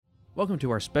Welcome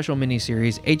to our special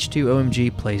mini-series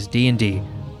H2OMG Plays D&D,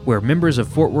 where members of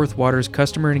Fort Worth Water's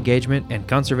customer engagement and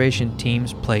conservation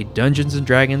teams play Dungeons &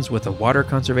 Dragons with a water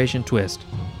conservation twist.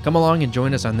 Come along and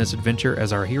join us on this adventure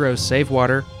as our heroes save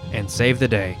water and save the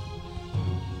day.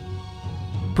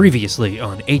 Previously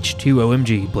on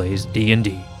H2OMG Plays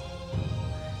D&D.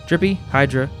 Drippy,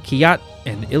 Hydra, Kiat,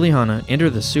 and Ilihana enter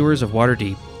the sewers of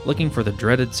Waterdeep, looking for the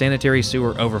dreaded sanitary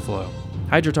sewer overflow.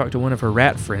 Hydra talked to one of her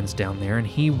rat friends down there, and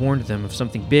he warned them of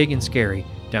something big and scary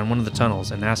down one of the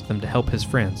tunnels and asked them to help his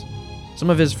friends. Some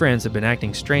of his friends had been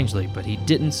acting strangely, but he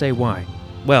didn't say why.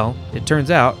 Well, it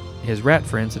turns out his rat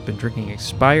friends had been drinking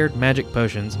expired magic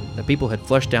potions that people had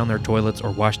flushed down their toilets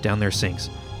or washed down their sinks,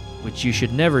 which you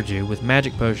should never do with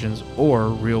magic potions or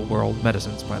real-world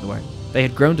medicines, by the way. They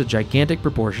had grown to gigantic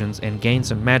proportions and gained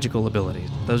some magical abilities.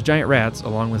 Those giant rats,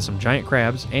 along with some giant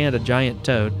crabs and a giant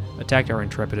toad, attacked our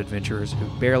intrepid adventurers who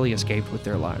barely escaped with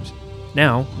their lives.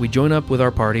 Now, we join up with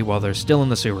our party while they're still in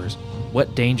the sewers.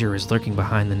 What danger is lurking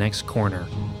behind the next corner?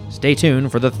 Stay tuned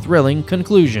for the thrilling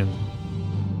conclusion.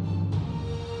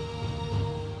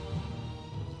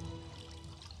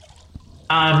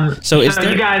 So you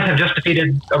guys have just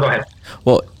defeated... Oh, go ahead.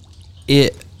 Well,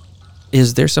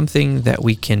 is there something that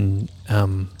we can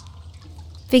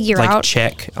figure out?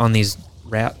 Check on these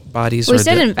rat bodies? We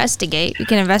said investigate. We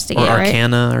can investigate, or right?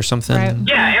 Arcana or something? Right.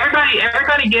 Yeah,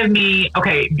 everybody give me...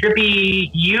 Okay, Drippy,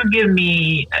 you give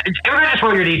me... Everybody just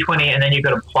roll your D20, and then you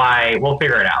could apply... We'll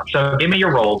figure it out. So give me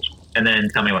your rolls, and then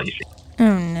tell me what you see.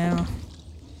 Oh, no.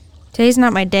 Today's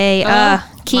not my day.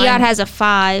 Kiat has a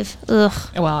 5. Ugh.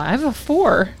 Well, I have a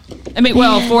 4. I mean,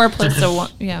 4 plus a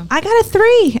 1. Yeah. I got a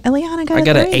 3. Eliana got a 3. I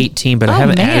got an 18, but I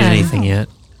haven't added anything yet.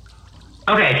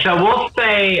 Okay, so we'll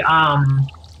say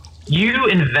you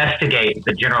investigate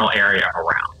the general area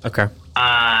around. Okay.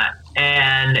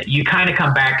 And you kind of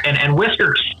come back, and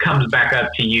Whisker comes back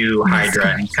up to you, Hydra,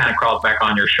 and he kind of crawls back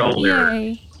on your shoulder.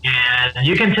 Yay. And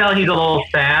you can tell he's a little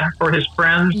sad for his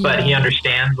friends, but he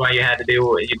understands why you had to do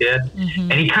what you did.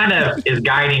 Mm-hmm. And he kind of is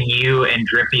guiding you and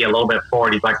Drippy a little bit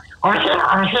forward. He's like, over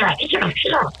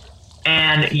here.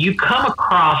 And you come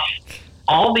across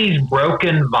all these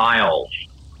broken vials.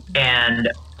 And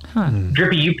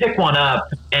Drippy, you pick one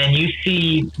up, and you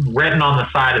see written on the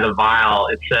side of the vial,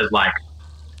 it says, like,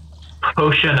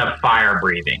 potion of fire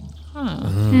breathing.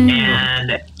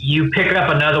 And you pick up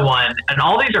another one, and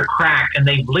all these are cracked, and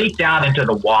they've leaked out into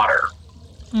the water.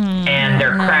 And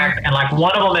they're cracked, and like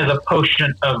one of them is a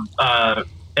potion of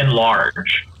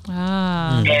enlarge.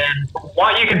 And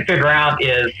what you can figure out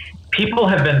is people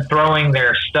have been throwing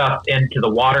their stuff into the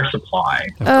water supply.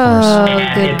 Of course.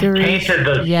 And it tainted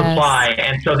the supply,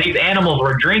 and so these animals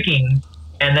were drinking,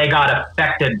 and they got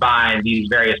affected by these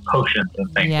various potions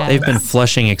and things like that. They've been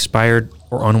flushing expired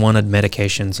or unwanted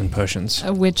medications and potions.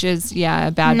 Which is,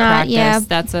 a bad practice. Yeah.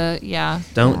 That's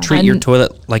Don't treat your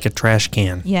toilet like a trash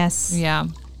can. Yes. Yeah.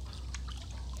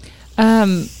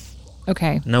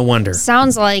 Okay. No wonder.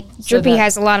 Sounds like Drippy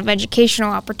has a lot of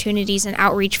educational opportunities and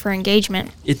outreach for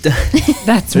engagement.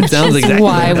 That's it sounds exactly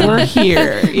why like we're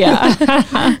here.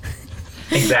 Yeah.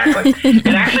 Exactly.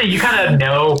 And actually, you kind of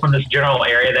know from this general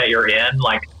area that you're in,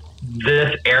 like,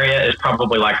 this area is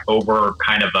probably, like, over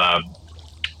kind of a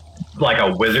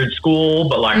wizard school,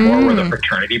 but, like, more where the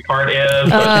fraternity part is. So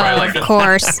it's probably, like, of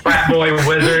course. frat boy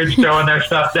wizards throwing their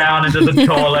stuff down into the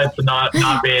toilets and not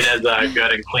being as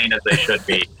good and clean as they should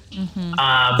be.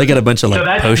 They got a bunch of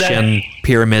potion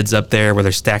pyramids up there where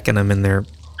they're stacking them in their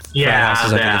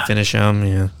houses after they finish them.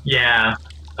 Yeah.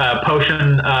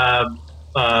 Potion,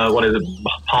 what is it?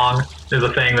 Pong is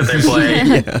a thing that they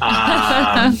play.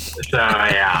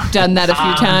 Done that a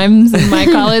few times in my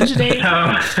college days.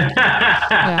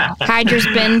 Hydra's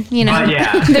been,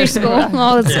 their school,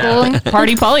 all the schooling.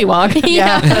 Party Pollywog.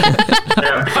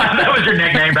 That was your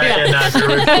nickname back in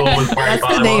Druid school. Was Party That's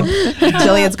the name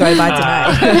Jillian's going by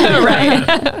tonight.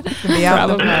 Right. Be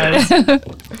out the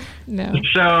No.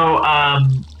 So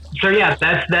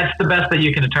that's the best that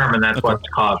you can determine. That's what's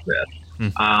caused this.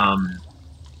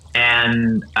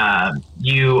 And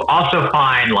you also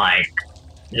find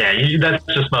that's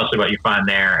just mostly what you find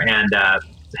there. And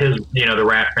his, the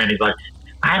rat friend, he's like,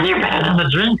 I knew better than the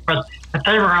drink, but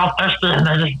they were all thirsty and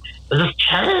they just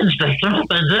changed as soon as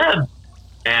they did.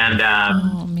 And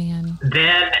oh man.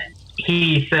 Then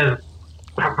he says,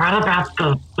 what about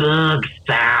the big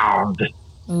sound?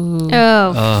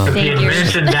 He had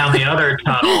mentioned down the other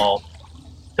tunnel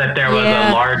that there was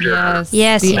a larger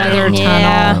the other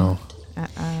tunnel.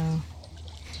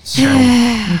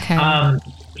 Okay.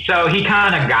 So he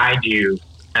kind of guides you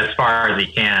as far as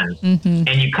he can,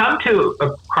 and you come to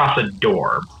across a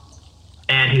door,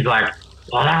 and he's like,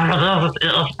 well,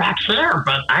 it's back there,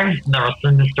 but I've never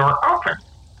seen this door open.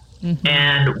 Mm-hmm.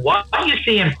 And what you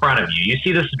see in front of you, you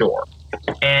see this door,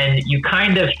 and you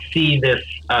kind of see this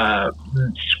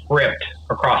script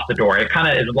across the door. It kind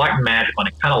of is like magical, and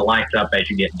it kind of lights up as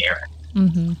you get near it.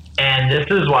 Mm-hmm. And this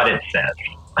is what it says.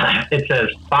 It says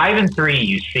 5 and 3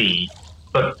 you see,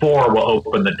 but 4 will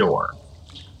open the door.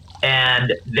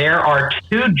 And there are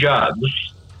 2 jugs.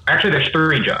 Actually, there's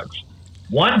 3 jugs.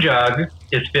 One jug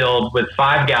is filled with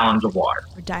 5 gallons of water.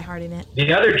 We're dieharding it.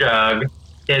 The other jug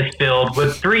is filled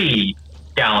with 3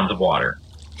 gallons of water.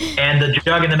 And the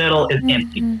jug in the middle is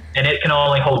empty. And it can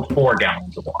only hold 4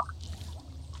 gallons of water.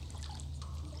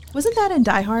 Wasn't that in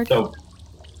Die Hard? So,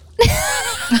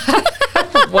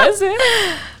 Was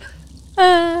it?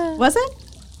 Was it?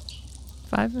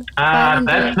 5.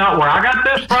 that's not where I got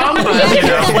this from, but you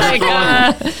know,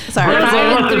 Sorry. Bruce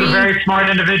Willis is a very smart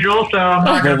individual, so I'm not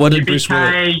Well, going what to did be Bruce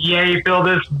Willis? yay, fill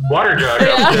this water jug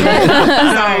up.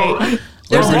 Sorry. So,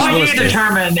 Bruce what Willis you did?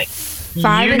 determine,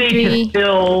 5 you and need 3. to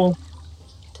fill.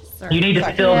 You need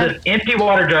to fill Yeah. this empty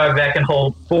water jug that can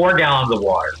hold 4 gallons of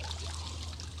water,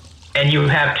 and you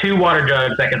have 2 water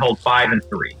jugs that can hold 5 and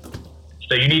 3.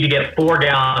 So you need to get 4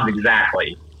 gallons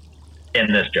exactly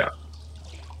in this jug.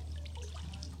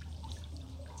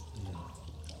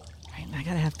 I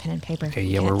gotta have pen and paper. Okay,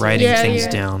 yeah, we're writing things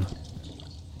down.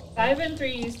 5 and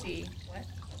 3 you see. What?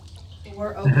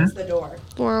 4 opens the door.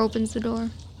 4 opens the door.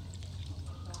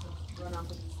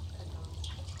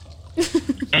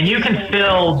 And you can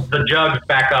fill the jugs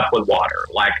back up with water.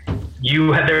 Like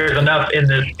there's enough in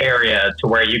this area to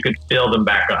where you could fill them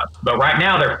back up. But right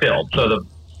now they're filled. So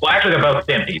actually they're both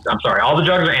empty. I'm sorry, all the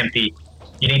jugs are empty.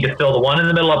 You need to fill the one in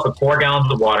the middle up with 4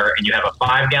 gallons of water, and you have a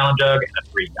 5-gallon jug and a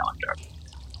 3-gallon jug.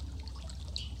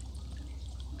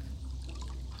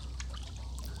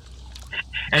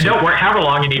 And don't worry, however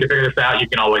long you need to figure this out, you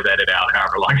can always edit out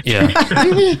however long. Yeah.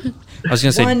 I was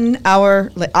gonna say 1 hour.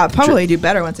 I'll probably do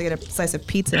better once I get a slice of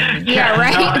pizza. Yeah,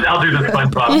 right. I'll do the fun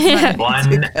problem.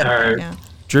 Yeah. Yeah.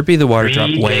 Drippy the water drop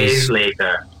 3 weighs. days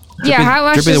later. Yeah, how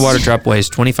much Drippy the does- water drop weighs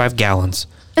 25 gallons.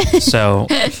 So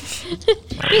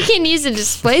You can use the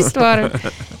displaced water.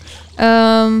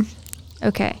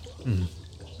 Okay.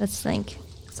 Let's think.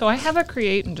 So I have a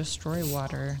create and destroy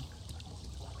water.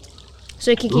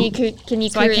 So can you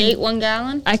So I can- create 1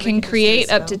 gallon? I can can just create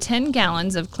do up so. to 10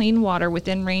 gallons of clean water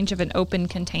within range of an open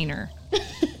container.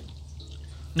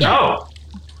 No.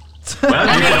 Well,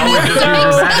 you can always just use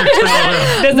your magic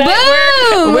spell. Does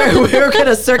that Boom! We're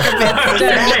gonna circumvent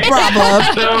that problem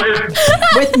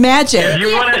So with magic. if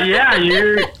you want to, yeah,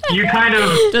 you kind of,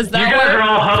 Does you that guys work? are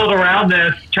all huddled around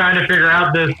this, trying to figure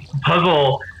out this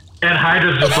puzzle, and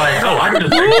Hydra's just like, oh, I can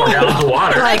just drink 4 gallons of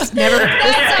water. Like never.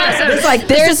 awesome. It's like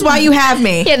this is why you have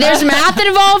me. Yeah, there's math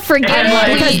involved. Forget And, like,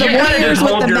 it. Because the You kinda warriors just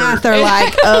with hold the your- math are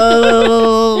like,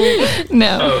 oh.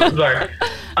 No. Oh, sorry.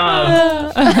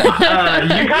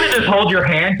 You kind of just hold your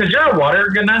hand because you're a water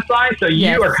genasi, so you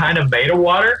Yes. are kind of made of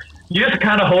water. You just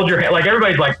kind of hold your hand, like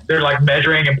everybody's like they're like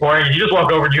measuring and pouring, and you just walk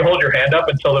over and you hold your hand up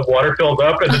until the water fills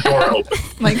up and the door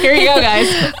opens. Like, here you go, guys.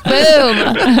 Boom.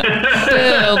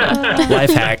 Boom.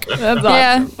 life hack. That's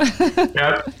Yeah. awesome.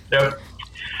 Yep.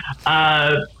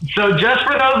 So just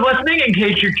for those listening, in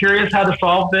case you're curious how to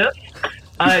solve this,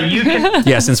 you can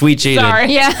Yeah, since we cheated.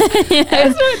 Sorry. Yeah.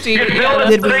 It's not You cheating. can fill the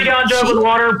Did we 3-gallon jug with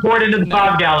water, pour it into the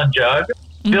 5-gallon jug.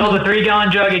 Fill the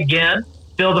 3-gallon jug again.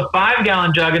 Fill the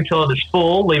 5-gallon jug until it is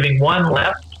full, leaving 1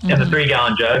 left in the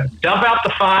 3-gallon jug. Dump out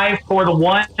the 5, pour the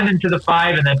 1 into the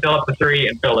 5, and then fill up the 3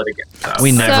 and fill it again. So,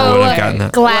 We never So would have gotten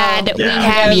that. glad we Yeah.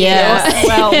 have you. Yes.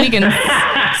 Well, we can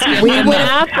skip the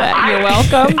math, but you're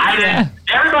welcome. I didn't.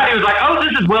 Everybody was like, "Oh,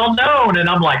 this is well known," and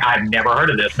I'm like, "I've never heard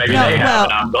of this. Maybe No, they have." well,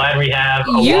 And I'm glad we have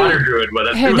a you water druid with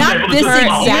us. who was Not able to this solve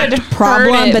it. exact You'd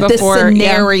problem, heard it but this before,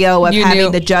 scenario yeah. of You having knew.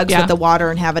 the jugs Yeah. with the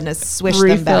water and having to swish them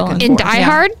Refill back and In forth. Die Yeah.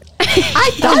 Hard? I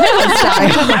thought it was Die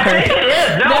Hard. It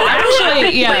is. No, No, actually,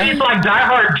 actually, yeah. it's like Die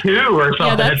Hard 2 or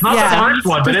something. that's- It's not yeah. the first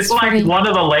one, but it's like funny. one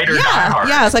of the later Die Hards.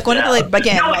 Yeah, it's like one of the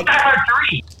again. No, Like, it's Die Hard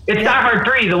 3. It's Die Hard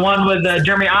 3, the one with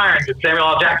Jeremy Irons and Samuel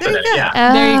L. Jackson. There you go.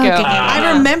 Yeah. There you go. Okay.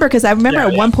 I remember because I remember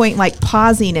at one point like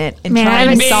pausing it and Man, I trying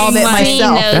haven't to solve it seen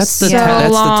myself. those. That's the So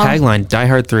that's long. the tagline. Die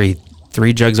Hard 3,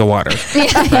 3 jugs of water.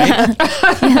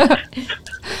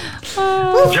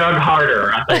 Jug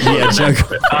Harder, I think. Yeah, jug.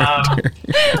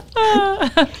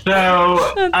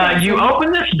 So you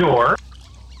open this door,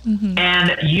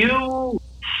 and you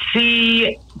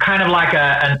see kind of like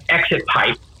an exit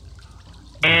pipe.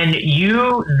 And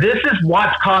this is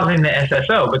what's causing the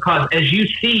SSO, because as you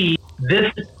see,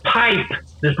 this pipe,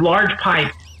 this large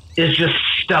pipe, is just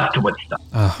stuffed with stuff.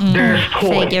 Oh. There's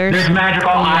toys. Figures. There's magical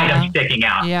items sticking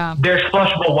out. Yeah. There's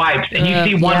flushable wipes, and you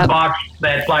see one Yep. box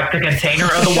that's like the container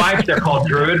of the wipes. They're called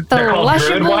Druid. They're called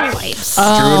Druid Flushable wipes. wipes.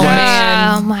 Oh, Druid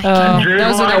man. Oh, my Oh, Druid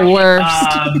those are the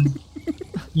wipes. worst.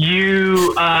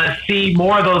 You see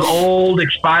more of those old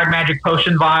expired magic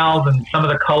potion vials, and some of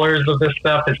the colors of this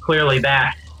stuff is clearly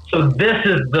that. So this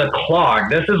is the clog.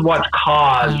 This is what's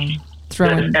caused this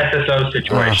Throwing SSO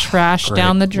situation. trash Great.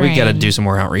 down the drain. We got to do some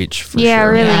more outreach for Yeah,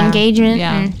 sure. really Yeah. engagement.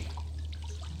 Yeah. and-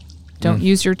 Don't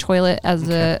use your toilet as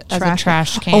a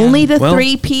trash can. Only the Well-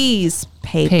 3 P's: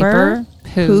 paper, Paper,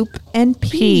 poop, and pee.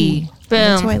 pee. In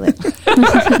the Boom. toilet.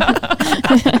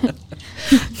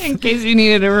 In case you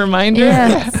needed a reminder.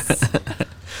 Yes.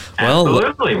 Well,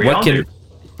 Absolutely, we all do.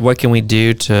 what can we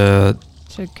do to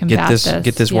To combat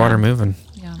get this water moving?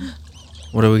 Yeah.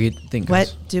 What do we think?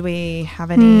 guys? What do we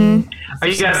have any? Are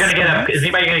you guys gonna get up? Is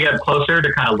anybody gonna get up closer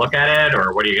to kind of look at it,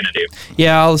 or what are you gonna do?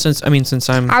 Yeah, since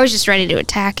I'm I was just ready to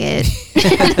attack it.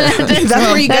 That's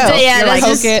where you go. That's it, yeah, You're that's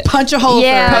like, just- Poke it. punch a hole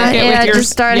Yeah, through it. Poke it with yeah, your- just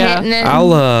start yeah. hitting it.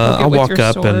 I'll it I'll with walk your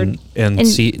up sword. And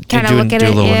see kinda do look at a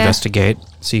it, little yeah. investigate,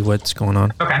 see what's going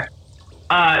on. Okay.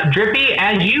 Drippy,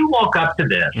 as you walk up to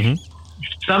this,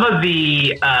 some of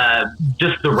the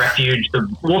just the refuge,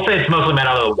 we'll say it's mostly made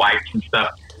out of the wipes and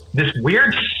stuff. This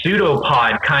weird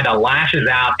pseudopod kind of lashes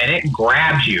out and it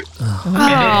grabs you and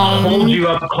it holds you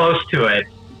up close to it.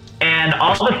 And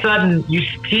all of a sudden, you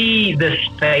see this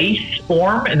face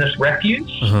form in this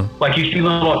refuge. Like you see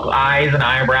little eyes and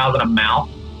eyebrows and a mouth,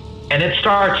 and it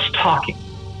starts talking.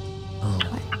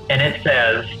 And it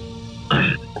says,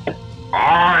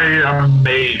 I am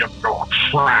made of your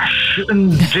trash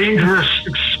and dangerous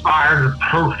expired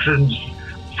potions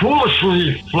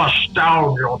foolishly flushed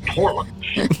down your toilet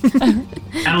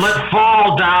and let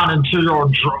fall down into your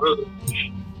drains.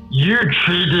 You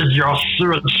treated your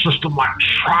sewage system like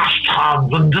trash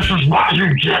tubs, and this is what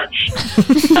you get.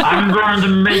 I'm going to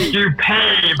make you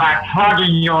pay by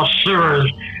clogging your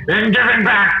sewers and giving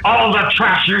back all the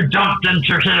trash you dumped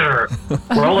into here.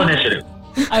 Roll initiative.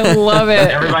 I love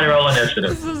it. Everybody roll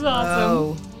initiative. This is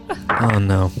awesome. Oh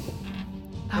no.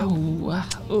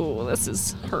 Oh, this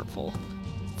is hurtful.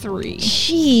 3.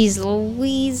 Jeez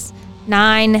Louise.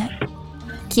 9.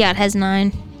 Kiat has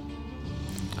 9.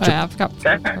 Oh, yeah, I've got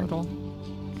 4 Okay. total.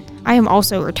 I am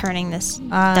also returning this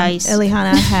dice.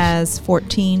 Ilihana has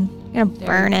 14. I'm gonna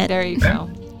burn it. There you go.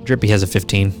 Drippy has a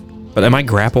 15. But am I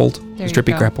grappled? There Is you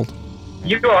Drippy go. grappled?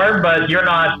 You are, but you're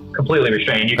not completely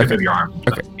restrained. You can Okay. move your arms.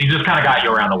 Okay. He just kind of got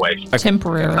you around the waist.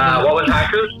 Temporarily. What was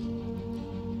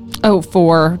Haiku's? Oh,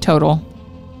 4 total.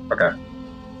 Okay.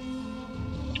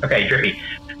 Okay, Drippy.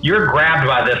 You're grabbed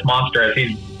by this monster as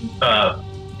he's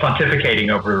pontificating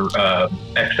over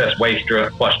excess waste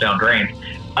flushed down drains.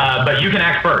 But you can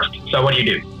act first. So what do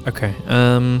you do? Okay.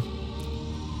 Let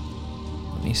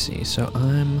me see. So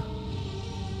I'm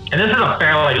And this is a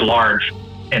fairly large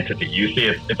entity. You see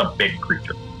it's a big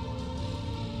creature.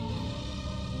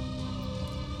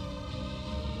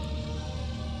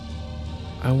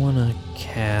 I want to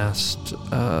cast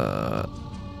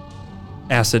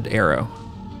acid arrow.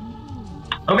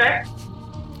 Okay.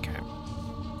 Okay.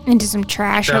 Into some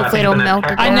trash. So I Hopefully think it'll the melt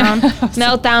next it part- I know. down.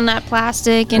 Melt down that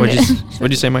plastic. And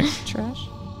What'd you say, Mike? Trash.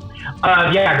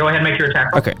 Yeah, go ahead and make your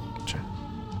attack roll. Okay. Gotcha.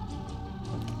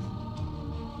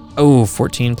 Oh,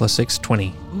 14 plus 6,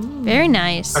 20. Very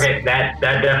nice. Okay, that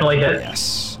definitely hits.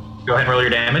 Yes. Go ahead and roll your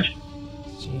damage.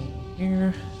 Let's see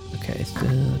here. Okay. 4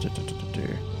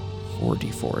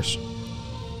 d4s.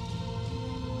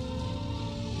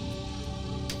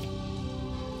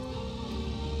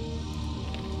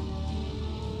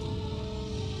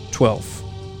 $12.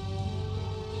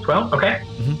 12. Okay.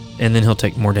 And then he'll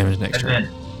take more damage next And turn.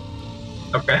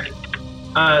 then,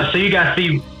 okay. So you guys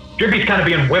see Drippy's kind of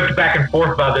being whipped back and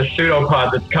forth by this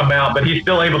pseudopod that's come out, but he's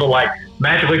still able to like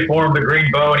magically form the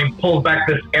green bow, and he pulls back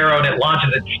this arrow and it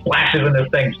launches, it splashes in this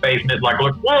thing's face, and it's like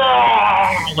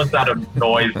whoa, lets out a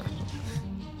noise.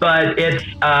 But it's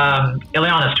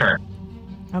Ileana's turn.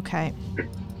 Okay.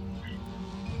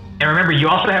 And remember, you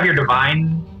also have your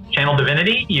divine channel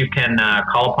divinity. You can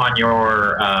call upon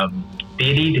your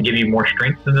deity to give you more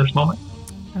strength in this moment.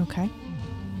 Okay.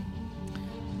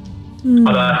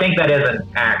 Although I think that is an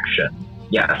action.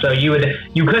 Yeah, so you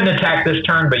couldn't attack this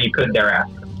turn, but you could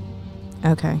thereafter.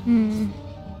 Okay. Hmm.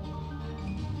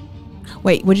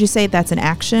 Wait, would you say that's an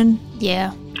action?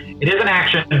 Yeah. It is an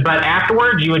action, but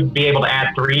afterwards you would be able to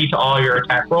add 3 to all your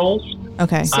attack rolls.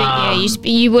 Okay. So yeah,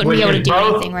 you wouldn't which be able to is do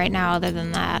both- anything right now other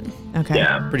than that. Okay.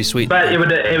 Yeah, Pretty sweet. but it would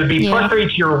be Yeah. +3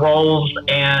 to your rolls,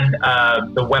 and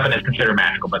the weapon is considered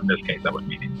magical. But in this case, that wouldn't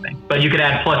mean anything. But you could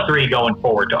add +3 going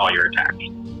forward to all your attacks.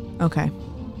 Okay.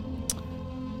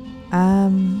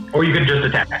 Or you could just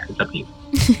attack. It's up to you.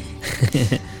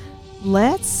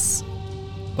 Let's.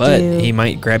 But do- he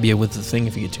might grab you with the thing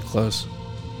if you get too close.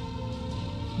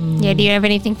 Yeah, do you have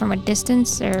anything from a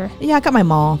distance or? Yeah, I got my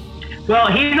maul. Well,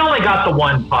 he's only got the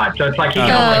one pod, so it's like he can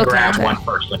only okay, grab okay. one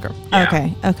person. Yeah.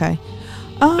 Okay.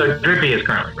 So Drippy is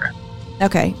currently grabbed.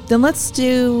 Okay, then let's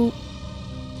do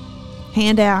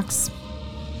hand axe.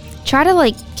 Try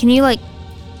to can you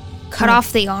cut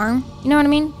off the arm? You know what I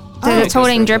mean? That's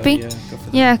holding Drippy.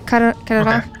 Yeah, cut it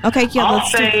off. Okay, yeah, I'll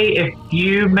let's do. say if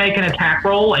you make an attack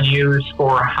roll and you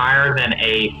score higher than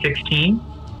a 16,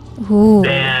 Ooh.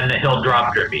 then he'll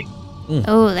drop Drippy.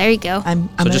 Oh, there you go. I'm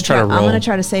So gonna just try to I'm roll. gonna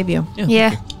try to save you.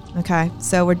 Yeah. Okay,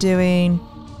 so we're doing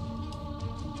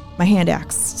my hand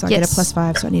axe. So I get Yes. a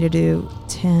 +5, so I need to do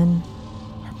 10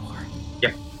 or more.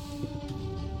 Yep.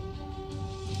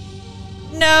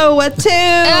 No, a 2.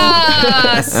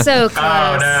 Ah, so close.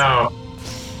 Oh, no.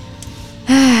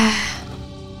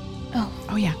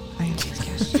 Oh yeah.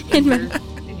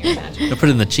 I'll put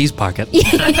it in the cheese pocket.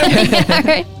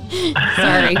 Right.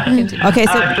 Sorry. Continue. Okay,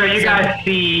 so So you guys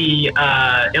see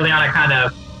Ileana kind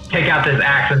of take out this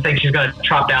axe and think she's going to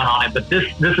chop down on it, but this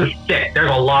is thick.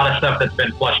 There's a lot of stuff that's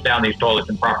been flushed down these toilets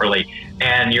improperly,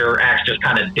 and your axe just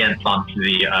kind of dents onto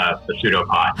the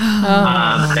pseudopod.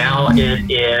 Now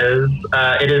it is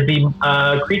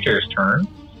the creature's turn,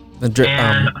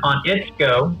 and on its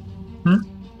go.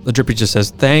 The Drippy just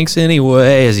says, thanks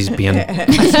anyway, as he's being... Showing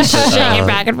it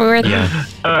back and forth. Yeah.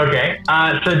 Okay,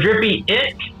 so Drippy,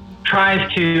 it's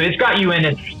got you in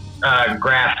its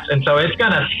grasp, and so it's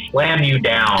gonna slam you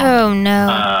down. Oh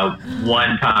no.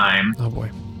 One time. Oh,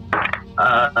 boy.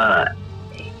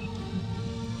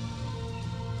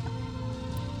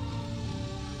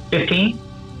 15.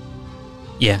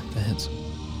 Yeah, that hits.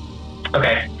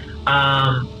 Okay.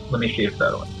 Let me see if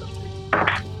that one.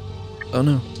 Oh,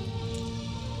 no.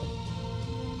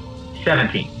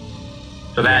 17.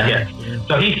 So that hits.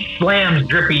 So he slams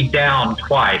Drippy down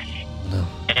twice, No.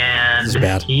 and This is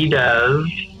bad. he does.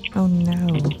 oh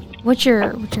no. What's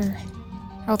your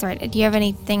health right? Do you have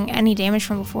any damage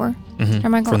from before? Mhm.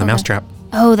 Am I From the okay. mousetrap.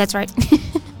 Oh, that's right.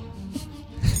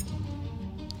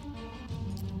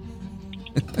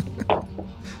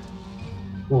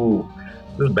 Ooh,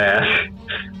 this is bad.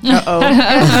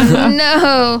 Uh-oh.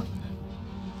 No.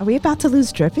 Are we about to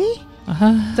lose Drippy?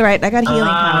 It's all right. I got healing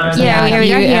powers. Yeah, we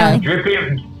got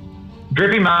healing.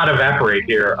 Drippy might evaporate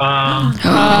here.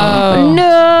 Oh.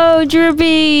 No,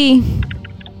 Drippy.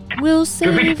 We'll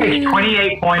Drippy save takes you.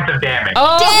 28 points of damage.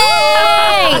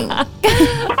 Dang!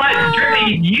 But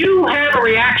Drippy, you have a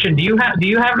reaction. Do you have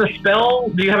the spell?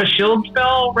 Do you have a shield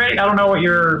spell, Ray? I don't know what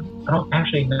your. I don't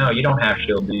actually. No, you don't have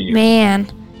shield, do you? Man.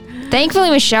 Thankfully,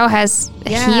 Michelle has a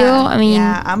heal. I mean,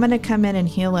 yeah, I'm gonna come in and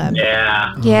heal him.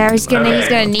 Yeah. he's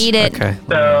gonna need it. Okay.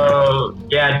 So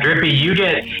yeah, Drippy, you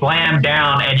get slammed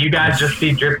down, and you guys just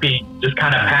see Drippy just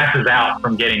kind of passes out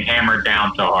from getting hammered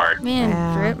down so hard. Man,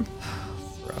 Yeah. Drip.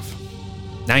 Rough.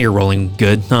 Now you're rolling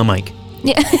good, huh, Mike?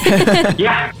 Yeah.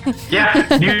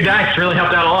 Yeah, new dice really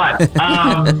helped out a lot.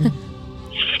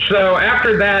 So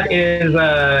after that is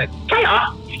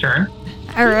Chaos' turn.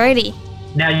 Alrighty.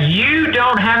 Now you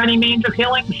don't have any means of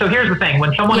healing. So here's the thing: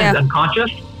 when someone is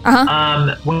unconscious,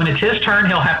 when it's his turn,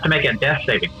 he'll have to make a death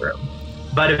saving throw.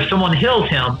 But if someone heals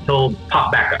him, he'll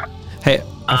pop back up. Hey,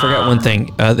 I forgot one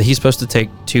thing. He's supposed to take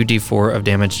 2d4 of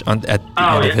damage at the end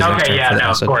of his next turn for the of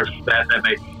acid. course,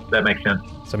 that makes sense.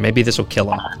 So maybe this will kill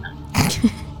him. That's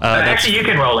Actually, you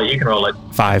can roll it.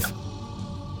 5.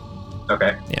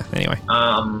 Okay. Yeah, anyway.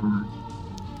 Um.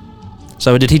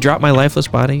 So did he drop my lifeless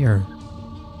body, or?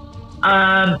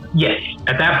 Yes.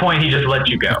 At that point, he just let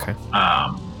you go. Okay.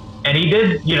 And he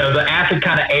did. The acid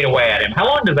kind of ate away at him. How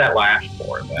long does that last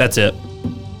for? That's it.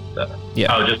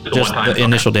 Yeah. Oh, just the Just one time. the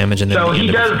initial damage and then So the he end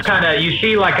of does it. kind of. You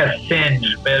see like a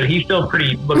singe, but he's still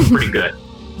looks pretty good.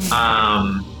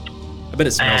 I bet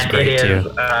it smells And great it is,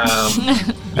 too.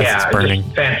 yeah, it's burning.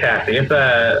 just fantastic. It's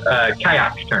a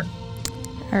Kayak's turn.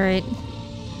 All right.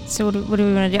 So what do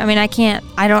we want to do? I mean, I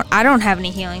don't have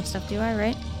any healing stuff, do I?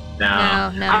 Right? No.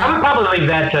 No. I would probably leave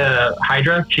that to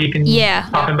Hydra. She can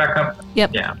pop him back up.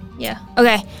 Yep. Yeah. Yeah.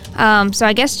 Okay. So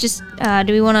I guess just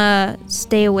do we want to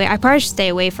stay away? I probably should stay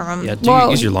away from him. Yeah,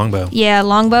 use your longbow. Yeah,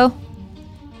 longbow,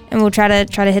 and we'll try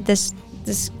to hit this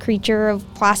creature of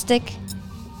plastic.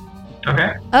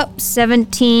 Okay. Oh,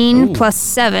 17 Ooh. plus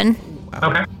 7.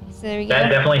 Okay. So there we That go.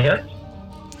 definitely hits.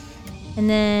 And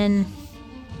then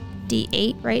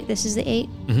D8, right? This is the 8?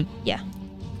 Mhm. Yeah.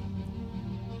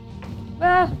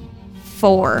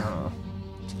 4.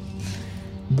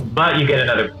 But you get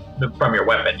another from your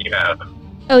weapon. You have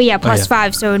Oh, yeah, plus yeah.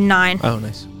 5, so 9. Oh,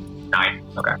 nice. 9.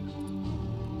 Okay.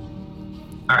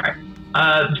 All right.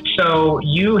 So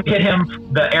you hit him.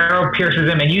 The arrow pierces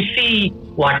him, and you see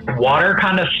like water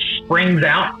kind of springs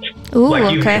out. Ooh,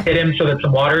 like you okay. hit him so that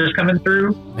some water is coming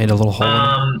through. Made a little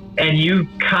hole. And you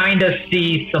kind of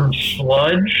see some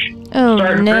sludge Oh,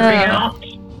 start dripping no. out.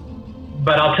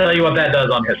 But I'll tell you what that does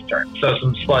on his turn. So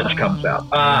some sludge comes out.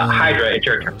 Hydra, it's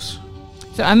your turn.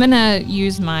 So I'm gonna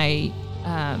use my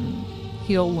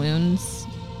heal wounds.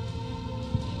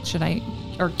 Should I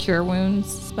or cure wounds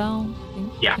spell?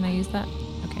 Yeah. Can I use that?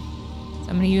 Okay. So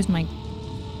I'm gonna use my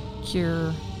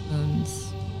cure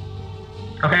wounds.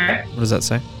 Okay. What does that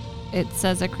say? It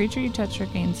says a creature you touch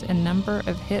regains a number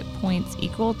of hit points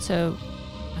equal to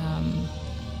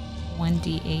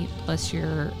 1d8 plus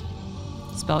your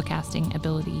spellcasting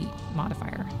ability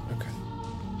modifier. Okay.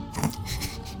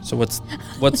 So what's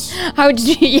How would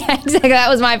you? Yeah, exactly. That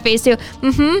was my face too.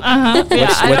 Mm-hmm. Uh-huh. Yeah,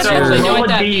 What's- I what's don't your- actually know roll what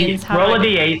a that D, means. How roll a do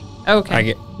I- D8. Okay. I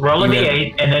get? Roll a You get-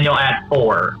 D8, and then you'll add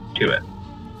 4 to it.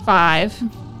 5.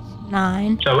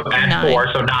 9. So add 9.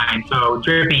 4, so 9. So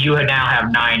Drippy, you now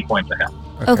have 9 points of health,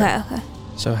 Okay.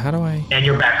 So how do I? and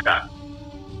you're back up.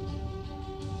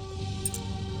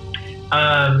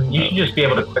 You should just be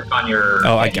able to click on your.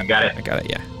 Oh, I you got it. I got it.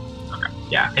 Yeah.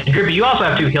 Yeah, and Drippy, you also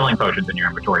have 2 healing potions in your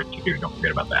inventory too. Don't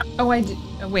forget about that. Oh, I did.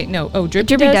 Oh, wait, no. Oh, Drippy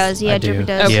Drippy does? does. Yeah, I do. Drippy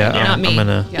does. Okay, Yeah, not me. I'm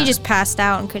gonna. Yeah. He just passed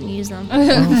out and couldn't use them.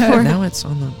 Oh, now it's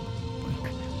on the.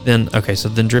 Then okay, so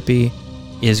then Drippy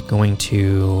is going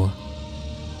to.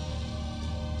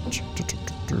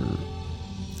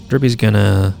 Drippy's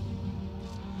gonna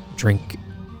drink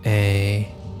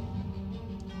a.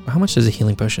 How much does a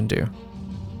healing potion do?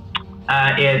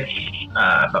 It's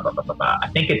I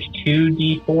think it's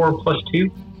 2d4 plus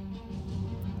 2.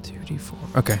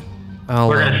 2d4. Okay. I'll.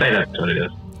 We're gonna say that's what it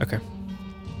is. Okay.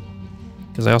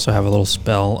 Because I also have a little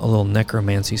spell, a little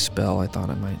necromancy spell. I thought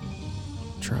I might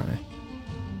try.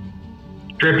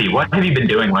 Drippy, what have you been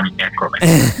doing learning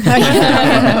necromancy?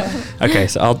 Okay,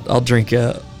 so I'll drink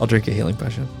a healing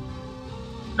potion.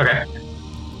 Okay.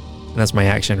 And that's my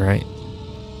action, right?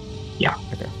 Yeah.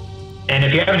 Okay. And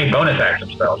if you have any bonus action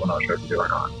spells, I'm not sure if you do or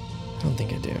not. I don't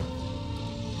think I do.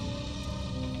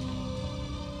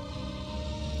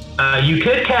 You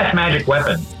could cast Magic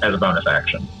Weapon as a bonus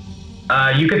action.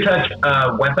 You could touch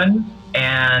a weapon,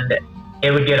 and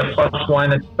it would get a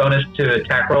 +1 bonus to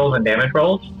attack rolls and damage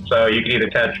rolls. So you could either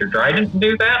touch your trident and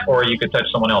do that, or you could touch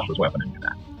someone else's weapon and do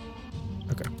that.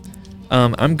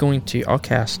 Okay. I'll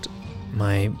cast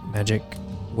my magic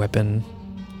weapon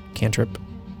cantrip.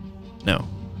 No.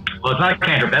 Well, it's not a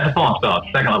cantrip. That's a fallen spell. It's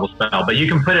a 2nd level spell. But you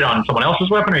can put it on someone else's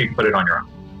weapon, or you can put it on your own.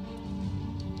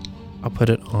 I'll put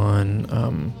it on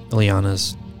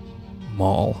Ileana's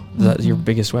maul. Is that your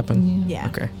biggest weapon? Yeah.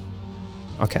 Okay.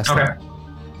 I'll cast Okay. that.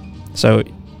 So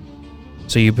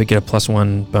you would get a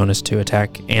 +1 bonus to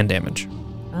attack and damage.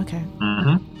 Okay.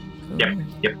 Mm-hmm. Cool.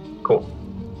 Yep. Cool.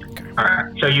 Okay. All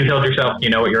right. So you healed yourself. You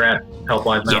know what you're at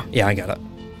health-wise now? Yeah, I got it.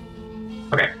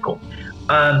 Okay, cool.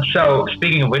 So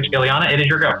speaking of which, Ileana, it is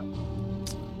your go.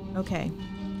 Okay.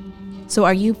 So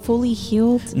are you fully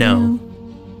healed? No. now?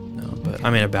 No, but Okay.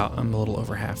 I'm a little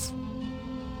over half.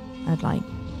 I'd like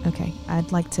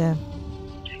to.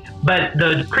 But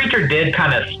the creature did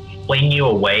kind of fling you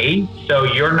away, so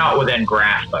you're not within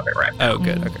grasp of it right now. Oh,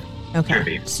 good. Okay. Okay.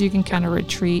 Drippy. So you can kind of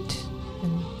retreat.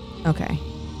 And, Okay.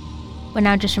 But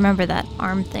now just remember that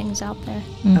arm thing's out there.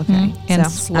 Okay. And so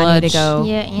sludge I need to go.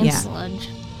 Yeah, and yeah. sludge.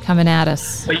 coming at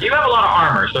us. But you have a lot of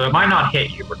armor, so it might not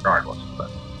hit you regardless.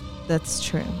 But That's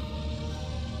true.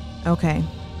 Okay.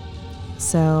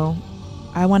 So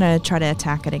I want to try to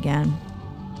attack it again.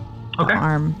 okay.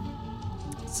 Arm.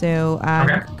 So I'm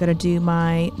Okay. going to do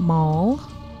my maul.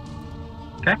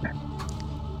 Okay.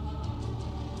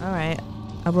 All right.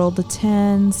 I rolled a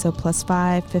 10, so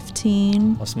 +5,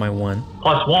 15, Plus my 1.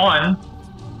 +1.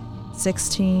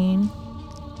 16.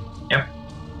 Yep.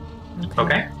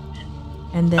 Okay.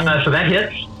 And then, So that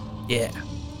hits. Yeah.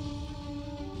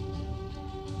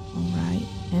 all right.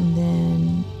 And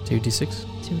then 2d6.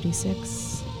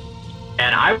 2d6.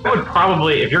 And I would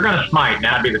probably, if you're going to smite,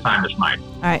 now would be the time to smite.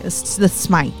 All right. This is the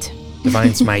smite.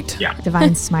 Divine Smite. Yeah.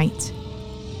 Divine smite.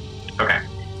 Okay.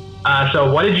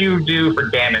 So what did you do for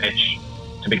damage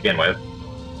to begin with?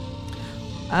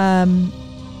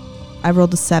 I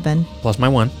rolled a 7. Plus my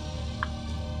 1.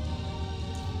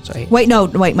 So 8. Wait, no.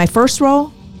 Wait, my first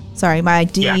roll? Sorry, my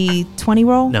D20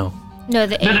 roll? No. No,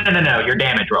 the 8. No. Your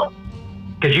damage roll.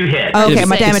 Because you hit. Oh, okay,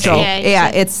 my Six. damage roll. Yeah, you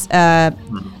Yeah, said- it's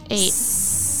 8.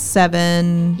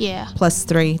 7 Yeah. plus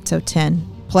 3, so 10.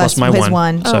 Plus my his 1.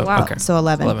 1, Oh, So, wow. okay. so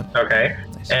 11. 11. Okay.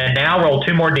 Nice. And now roll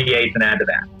 2 more d8s and add to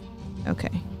that. Okay.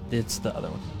 It's the other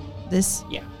one. This?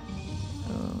 Yeah.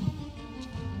 Oh,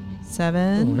 Oh,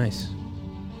 7. nice.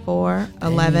 4,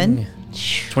 11. Dang.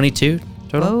 22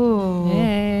 total. Oh.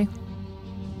 Yay.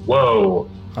 Whoa.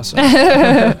 Awesome.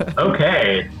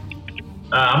 Okay.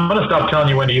 I'm going to stop telling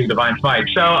you when to use Divine Smite.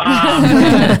 So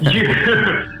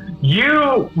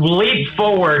you leap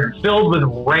forward filled with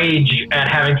rage at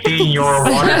having seen your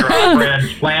water drop friend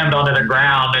slammed onto the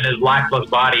ground in his lifeless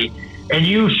body. And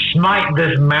you smite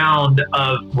this mound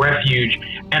of refuge,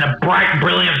 and a bright,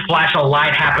 brilliant flash of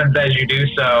light happens as you do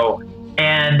so.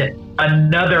 And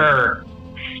another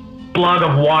slug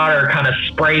of water kind of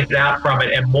sprays out from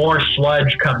it, and more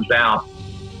sludge comes out.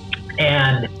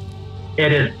 And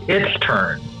it is its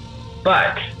turn.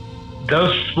 But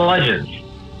those sludges,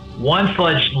 one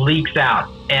sludge leaks out,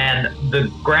 and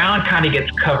the ground kind of gets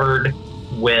covered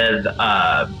with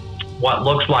what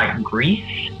looks like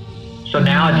grease. So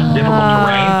now it's difficult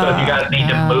terrain. So if you guys need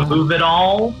to move at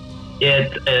all,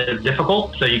 it's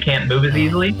difficult. So you can't move as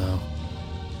easily. No.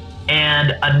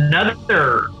 And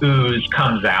another ooze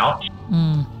comes out,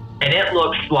 and it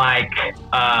looks like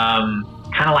kind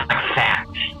of like fat,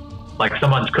 like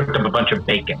someone's cooked up a bunch of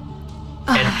bacon.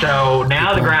 And so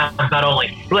now the ground's not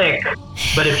only slick,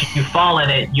 but if you fall in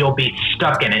it, you'll be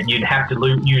stuck in it. You'd have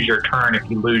to use your turn. If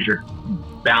you lose your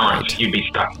balance, you'd be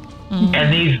stuck.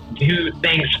 And these two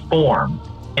things form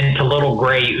into little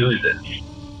gray oozes.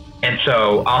 And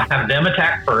so I'll have them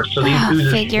attack first. So these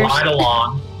oozes slide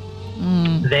along.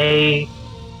 They,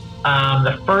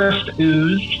 the first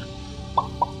ooze,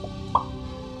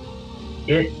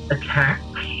 it attacks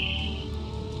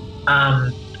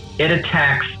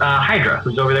Hydra,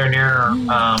 who's over there near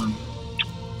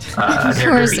Of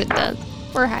course it does.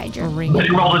 We're Hydra. But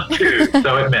it rolled a 2,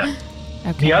 so it missed.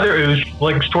 Okay. The other ooze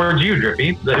flicks towards you,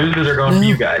 Drippy. The oozes are going for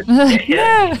you guys.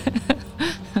 Yeah.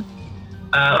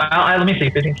 Let me see.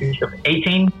 15,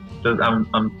 18. So I'm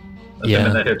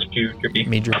assuming that hits you, Drippy.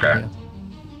 Me, Drippy. Okay.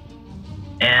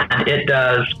 And it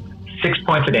does 6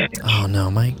 points of damage. Oh no,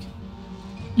 Mike.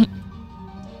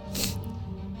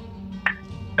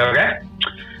 Okay.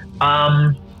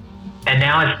 And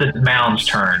now it's the mound's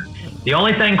turn. The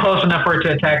only thing close enough for it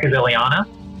to attack is Ileana.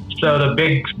 So the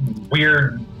big,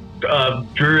 weird,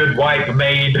 druid wife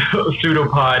made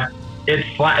pseudopod, it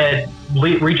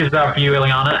reaches out for you,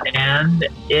 Ileana, and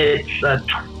it's a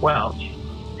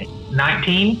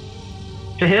 19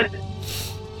 to hit.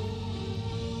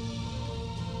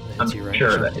 I'm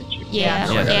sure that hits you.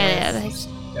 Yeah.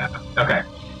 Yeah. Okay.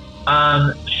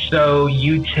 So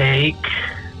you take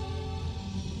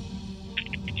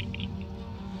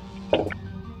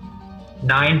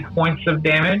 9 points of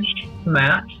damage from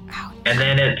that. Ouch. And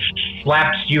then it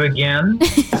slaps you again.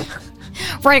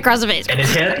 Right across the face. And it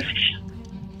hits.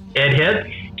 It hits.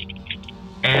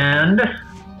 And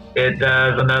it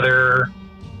does another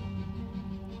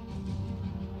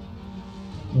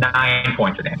 9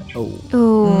 points of damage. Oh,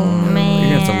 man.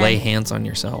 You're gonna have to lay hands on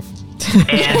yourself.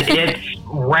 And it's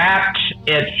wrapped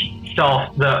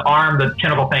itself, the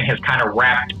tentacle thing has kind of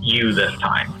wrapped you this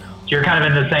time. So you're kind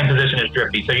of in the same position as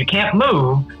Drippy. So you can't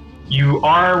move. You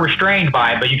are restrained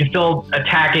by it, but you can still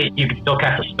attack it. You can still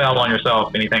cast a spell on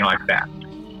yourself, anything like that.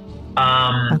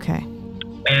 Okay.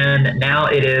 And now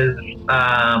it is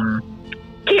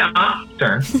Kiana's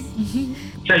turn.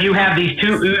 So you have these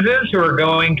two oozes who are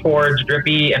going towards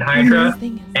Drippy and Hydra,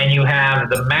 and you have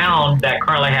the mound that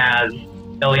currently has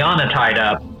Ileana tied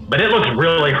up, but it looks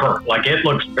really hurt. Like, it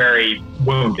looks very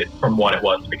wounded from what it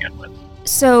was to begin with.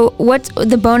 So what's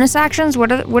the bonus actions?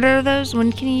 What are those?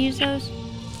 When can you use those?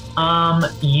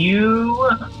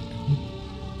 You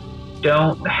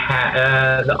don't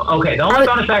have. The only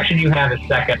bonus action you have is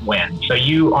second wind, so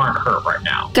you aren't hurt right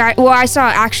now. Well, I saw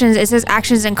actions. It says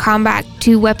actions in combat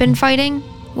 2 weapon fighting.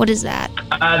 What is that?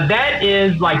 That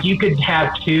is like you could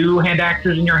have 2 hand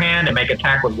axes in your hand and make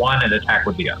attack with one and attack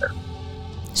with the other.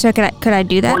 So could I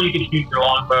do that? Or you could use your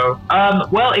longbow.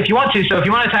 Well, if you want to. So if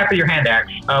you want to attack with your hand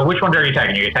axe, which ones are you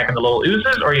attacking? Are you attacking the little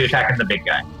oozes or are you attacking the big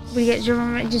guy? Do you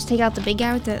want to just take out the big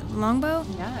guy with the longbow?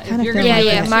 Kinda You're feel gonna like do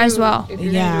it. a Might as well. If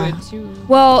you're Yeah. gonna do a 2.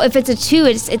 Well, if it's a 2,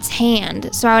 it's hand,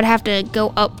 so I would have to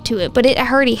go up to it. But it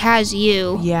already has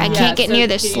you. Yeah. I can't get near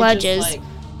the sludges.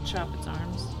 Chop its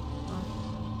arms.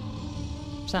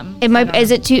 Something. It might.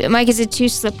 Is it too, Mike? Is it too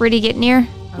slippery to get near?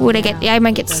 Would I get? Yeah, I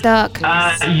might get stuck.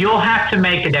 You'll have to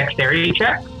make a dexterity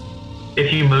check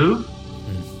if you move,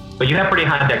 but you have pretty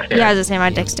high dexterity. Yeah, I was gonna say my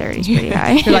dexterity's pretty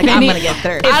high. You're like, I'm gonna get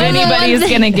third. If I'm the anybody one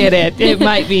is gonna get it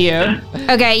might be you.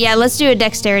 Okay, yeah, let's do a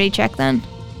dexterity check then.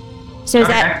 So is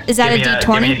that a Give me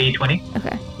D20? a D20.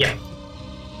 Okay. Yeah.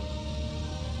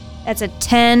 That's a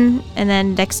 10, and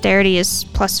then dexterity is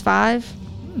 +5.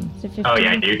 Is it 15? Oh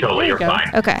yeah, you totally. You're There you go.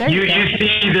 fine. Okay. You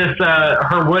see this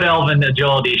her wood elven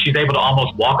agility. She's able to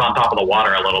almost walk on top of the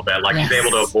water a little bit, like she's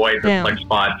able to avoid the Yeah. like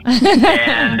spots.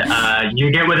 And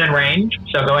you get within range.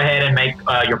 So go ahead and make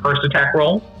your first attack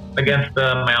roll against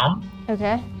the mound.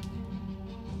 Okay.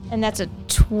 And that's a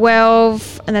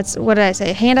 12, and that's, what did I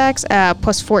say? Hand axe,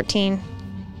 plus 14.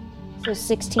 So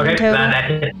 16 Okay, total. that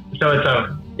hits. So it's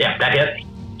that hits.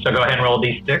 So go ahead and roll a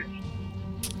d6.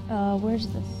 Where's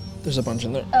this? There's a bunch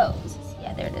in there. Oh,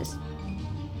 yeah, there it is.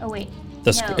 Oh, wait.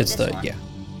 It's No, the this one. yeah.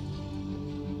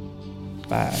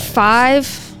 5.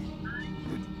 5,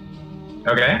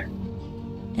 Okay,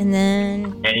 and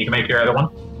then, and you can make your other one.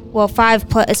 well, 5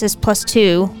 plus, it says plus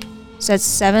 2, so that's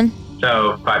 7.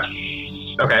 So 5.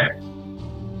 Okay.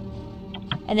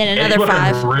 And then It's another looking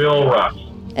 5. real rough.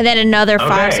 And then another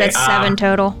 5, so Okay, that's 7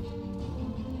 total.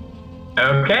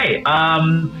 Okay.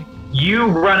 You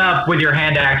run up with your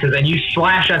hand axes and you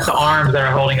slash at the arms that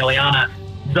are holding Ileana.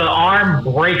 The arm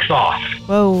breaks off,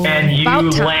 Whoa. and you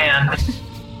About time. land,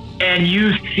 and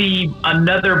you see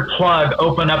another plug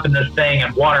open up in this thing,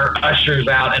 and water ushers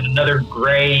out, and another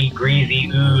gray, greasy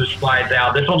ooze slides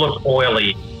out. This one looks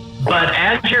oily, but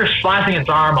as you're slicing its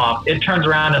arm off, it turns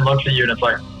around and looks at you, and it's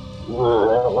like,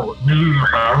 "You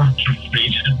have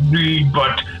defeated me,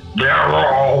 but there'll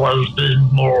always be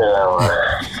more."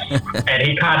 And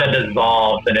he kind of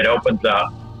dissolves, and it opens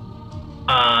up.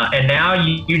 And now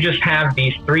you just have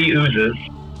these 3 oozes,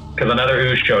 because another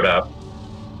ooze showed up.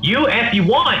 If you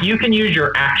want, you can use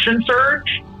your action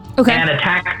surge Okay. and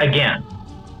attack again.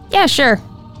 Yeah, sure.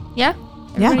 Yeah?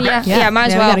 Yeah, Everybody- yeah, might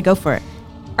as We well. gotta go for it.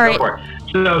 All Go right. for it.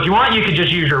 So if you want, you could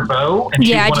just use your bow and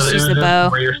shoot Yeah, I one of just the use the oozes bow.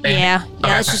 where you're standing. Yeah,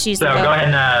 Okay. let's just use the So bow. go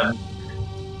ahead and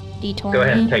D20. go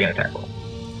ahead and take an attack roll.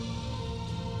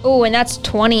 Oh, and that's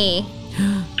 20.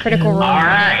 Critical roll. All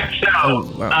right, so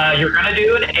Oh, wow. you're going to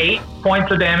do an 8 points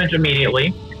of damage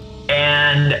immediately,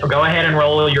 and go ahead and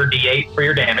roll your d8 for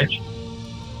your damage.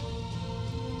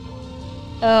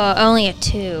 Oh, only a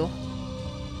 2.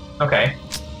 Okay,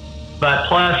 but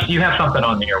plus you have something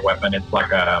on your weapon. It's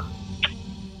like a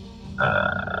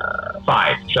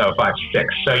 5, so 5,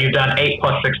 6. So you've done 8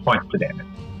 plus 6 points of damage.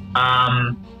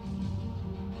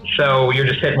 So you're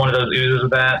just hitting one of those oozes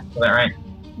with that. Is that right?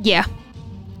 Yeah.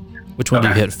 Which one do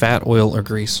you Okay. hit? Fat, oil, or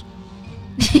grease?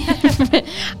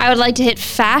 I would like to hit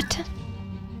fat.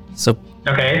 So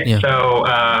Okay, Yeah.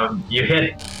 so you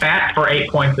hit fat for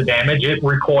 8 points of damage. It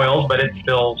recoils, but it's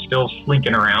still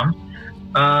slinking around.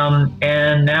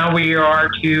 And now we are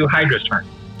to Hydra's turn.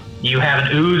 You have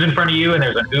an ooze in front of you, and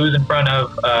there's an ooze in front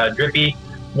of Drippy.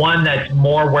 One that's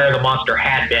more where the monster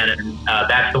had been, and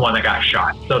that's the one that got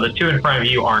shot. So the 2 in front of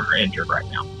you aren't injured right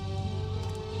now.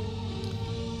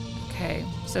 Okay,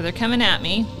 so they're coming at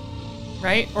me,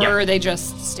 right? Or Yep. are they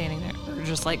just standing there? Or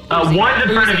just like One's in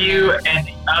front of oozing you, out? and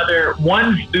the other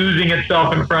one's oozing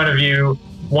itself in front of you.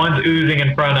 One's oozing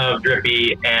in front of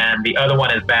Drippy, and the other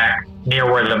one is back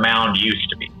near where the mound used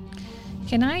to be.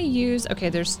 Can I use? Okay,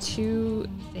 there's 2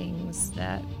 things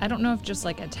that I don't know if just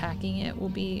like attacking it will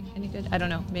be any good. I don't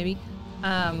know, maybe.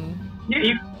 Yeah,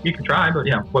 you can try, but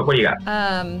yeah, what do you got?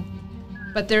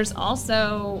 But there's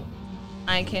also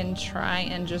I can try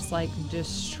and just like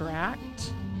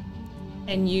distract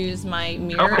and use my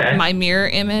mirror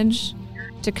image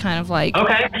to kind of like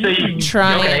Okay, so you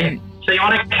try okay. and So you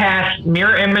want to cast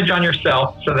mirror image on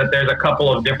yourself so that there's a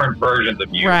couple of different versions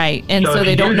of you. right, and so if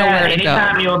they you don't do know that, where to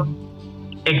go.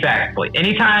 Exactly.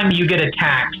 Anytime you get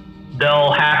attacked,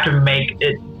 they'll have to make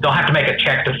it. They'll have to make a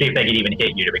check to see if they can even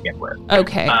hit you to begin with.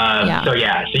 Okay, yeah. So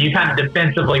you kind of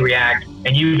defensively react,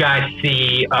 and you guys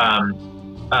see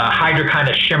Hydra kind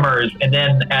of shimmers, and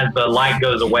then as the light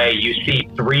goes away, you see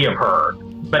 3 of her.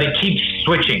 But it keeps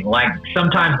switching. Like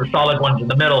sometimes the solid one's in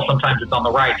the middle, sometimes it's on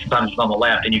the right, sometimes it's on the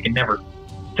left, and you can never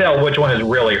tell which one is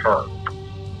really her.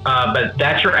 But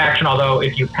that's your action. Although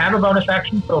if you have a bonus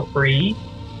action, feel free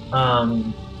Oh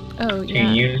to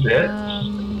yeah. use it.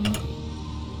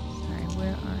 Sorry,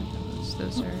 where are those?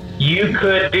 Those are. You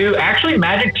could do actually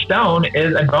Magic Stone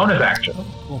is a bonus action.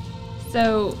 cool.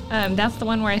 So that's the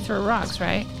one where I throw rocks,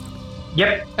 right?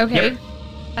 Yep. Okay. Yep.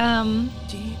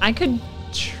 I could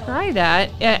try that.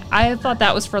 I thought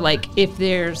that was for like if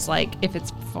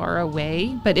it's far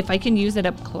away, but if I can use it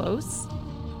up close.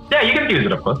 Yeah, you can use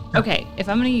it up close. Okay, if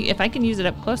I can use it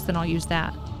up close, then I'll use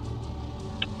that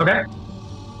Okay.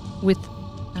 with.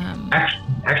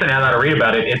 Actually, now that I read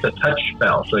about it, it's a touch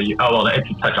spell. So it's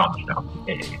a touch on the spell.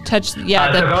 Yeah. Touch, yeah.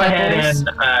 So the go pebbles.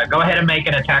 ahead and make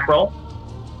an attack roll.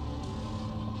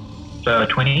 So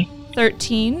 20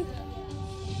 13.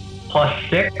 plus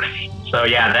 6. So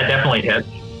yeah, that definitely hits.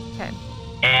 Okay.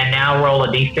 And now roll a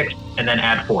d6 and then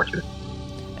add 4 to it.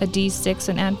 a D6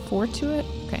 and add 4 to it?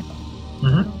 Okay.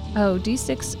 Mm-hmm. Oh,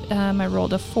 D6, I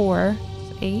rolled a 4,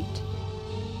 so 8.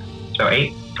 So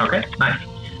 8. Okay, nice.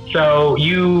 So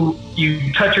you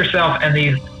touch yourself, and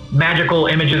these magical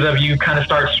images of you kind of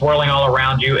start swirling all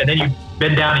around you, and then you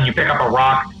bend down and you pick up a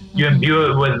rock, you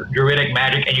imbue it with druidic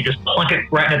magic, and you just plunk it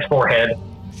right in its forehead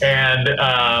and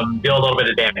deal a little bit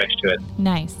of damage to it.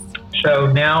 Nice. So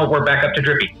now we're back up to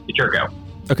Drippy. It's your go.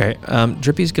 Okay,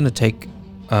 Drippy's going to take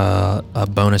a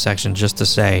bonus action just to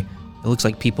say, it looks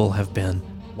like people have been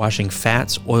washing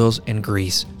fats, oils, and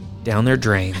grease down their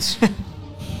drains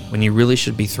when you really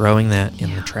should be throwing that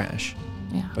in the trash.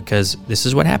 Yeah. Because this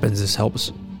is what happens. This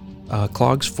helps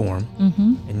clogs form,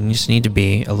 Mm-hmm. and you just need to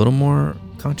be a little more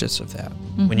conscious of that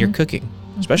when you're cooking,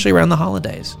 especially around the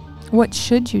holidays. What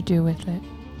should you do with it?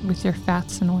 With your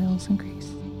fats and oils and grease?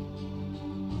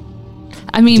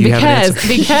 I mean, Do you have an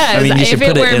because answer? I mean, you should if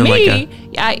it put it were in me,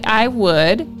 I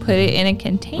would put it in a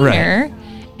container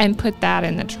and put that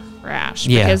in the trash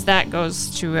Yeah. because that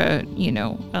goes to a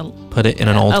Put it in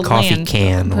an old coffee landfill.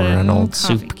 can Put or it in an old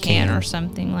coffee soup can can. or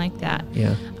something like that.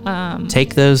 Yeah.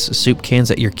 Take those soup cans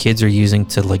that your kids are using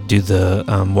to like do the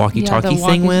walkie-talkie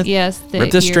thing with. Yes.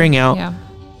 Rip the string out. Yeah.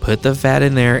 Put the fat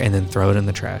in there and then throw it in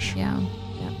the trash. Yeah.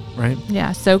 Right?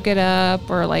 Yeah. Soak it up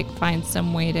or like find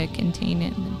some way to contain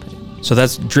it and then put it in. So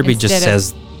that's Drippy Instead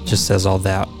just of- says all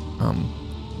that.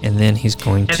 And then he's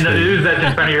going And the to ooze that's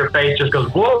in front of your face just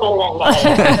goes whoa, whoa, whoa,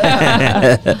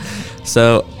 whoa.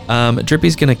 So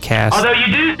Drippy's gonna cast Although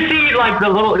you do see like the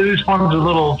little ooze forms a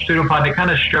little pseudopod that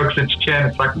kind of strokes its chin.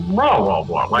 It's like whoa, whoa,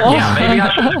 whoa. Like yeah, maybe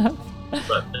I should.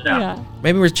 But yeah.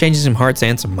 maybe we're changing some hearts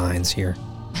and some minds here.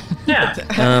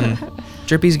 Yeah.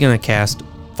 Drippy's gonna cast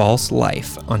False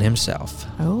Life on himself.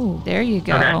 Oh. There you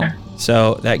go. Okay.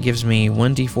 So that gives me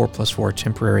 1d4 plus 4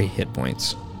 temporary hit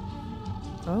points.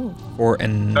 Oh. For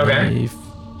an Okay.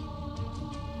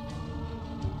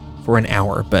 for an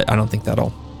hour, but I don't think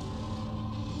that'll.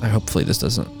 Hopefully this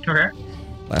doesn't Okay.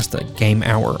 last a game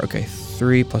hour. Okay,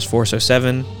 3 plus 4, so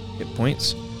 7 hit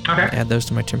points. Okay. Add those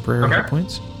to my temporary Okay. hit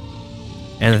points,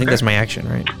 and I think Okay. that's my action,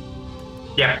 right?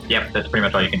 Yep. That's pretty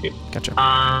much all you can do. Gotcha.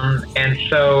 And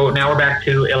so now we're back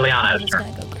to Ileana's turn.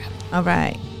 All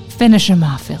right. Finish him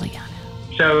off, Ileana.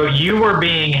 So you were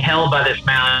being held by this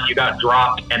mound. You got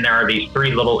dropped, and there are these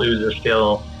 3 little oozes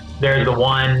still. There's the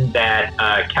one that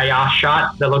Chaos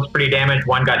shot that looks pretty damaged.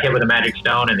 One got hit with a magic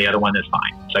stone, and the other one is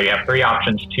fine. So you have 3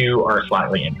 options. 2 are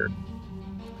slightly injured.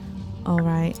 All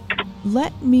right.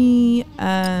 Let me.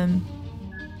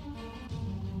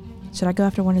 Should I go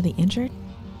after one of the injured?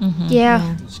 Mm-hmm.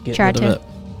 Yeah. Just get Try rid of to. it.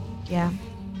 Yeah.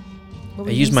 What I were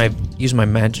use you my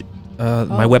magic,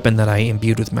 my weapon that I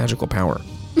imbued with magical power.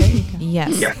 saying?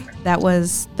 Yes. Yeah. That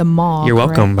was the maul. You're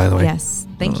welcome, correct? by the way. Yes.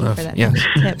 Thank you Don't for know that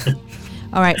if- tip.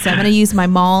 All right. So I'm going to use my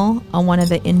maul on one of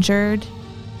the injured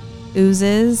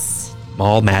oozes.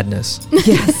 Maul madness.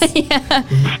 Yes. Yeah.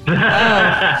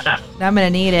 I'm going to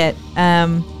need it.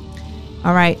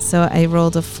 All right. So I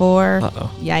rolled a 4.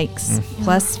 Uh-oh. Yikes.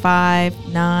 Plus 5,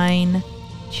 9.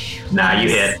 Nah, you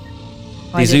hit.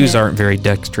 Oh, I These did oos hit. aren't very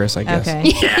dexterous, I guess.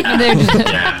 Okay.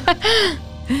 Yeah.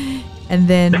 And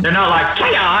then, They're not like,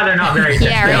 Kaya. They're not very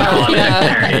Yeah,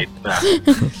 right.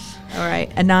 all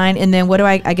right, a 9. And then what do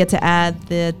I get to add?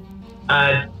 The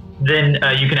Then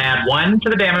you can add 1 to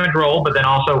the damage roll, but then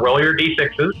also roll your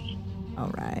d6s all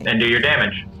right. and do your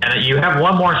damage. And you have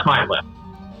 1 more smite left.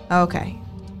 Okay.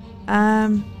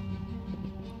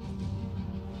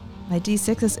 My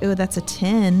D6 is, that's a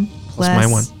 10 Plus my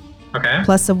 1. Okay.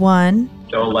 plus a 1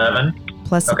 So 11.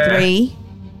 plus Okay. a 3,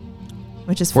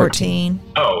 which is 14.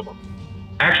 Oh.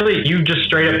 Actually, you just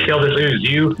straight up killed this ooze.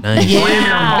 You Nice. Yeah. slam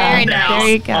your maul Very down nice.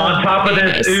 There you go. on top of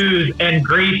Very this nice. ooze, and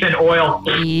grease and oil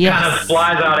kind of Yes.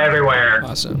 flies out everywhere.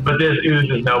 Awesome. But this ooze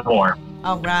is no more.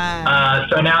 All right.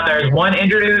 So now there's 1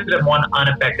 injured ooze and 1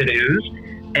 unaffected ooze,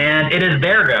 and it is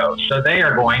their go. So they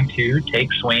are going to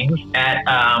take swings at.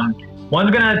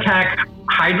 One's going to attack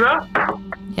Hydra,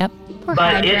 Poor but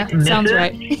Hydra. it misses. Sounds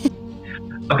right.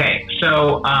 Okay,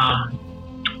 so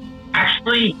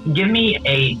actually, give me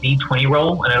a d20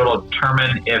 roll, and it'll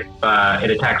determine if it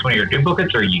attacks one of your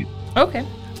duplicates or you. Okay.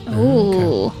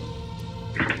 Ooh.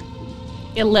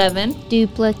 11.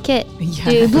 Duplicate.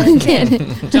 Yeah.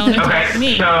 Duplicate. Don't attack Okay,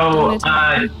 me. so Don't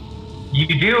attack me.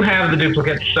 you do have the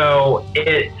duplicate, so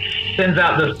it sends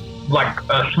out this like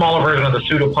a smaller version of the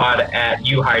pseudopod at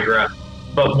you, Hydra,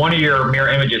 but one of your mirror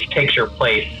images takes your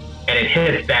place, and it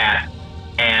hits that,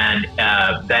 and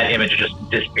that image just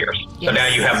disappears. So Yes. now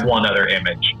you have one other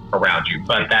image around you,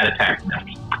 but that attack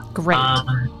missed. Great.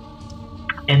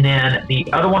 And then the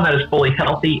other one that is fully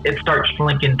healthy, it starts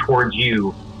slinking towards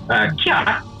you,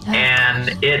 Kia,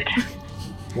 and it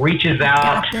reaches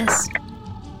out. Got this.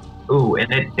 Ooh,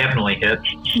 and it definitely hits.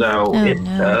 So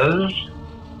does.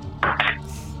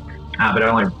 But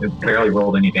it barely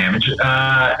rolled any damage.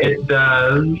 It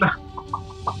does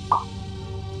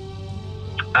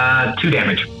 2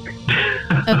 damage.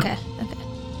 Okay.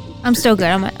 I'm still good.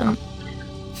 I'm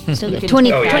still good.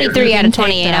 23 out of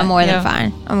 28. I'm more than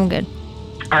fine. I'm good.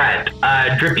 All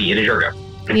right, Drippy, it is your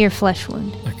go. Your flesh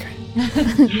wound. Okay.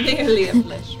 Nearly a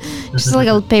flesh. Just like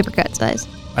a paper cut size.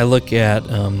 I look at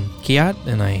Kiat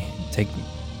and I take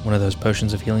one of those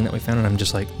potions of healing that we found, and I'm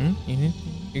just like, you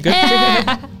good?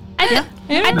 I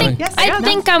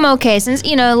think I'm okay. Since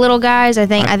little guys, I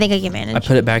think I can manage. I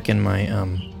put it back in my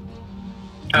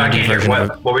I can't hear.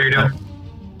 What were you doing?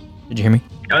 Did you hear me?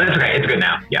 Oh, that's okay. It's good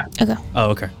now. Yeah. Okay. Oh,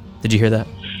 okay. Did you hear that?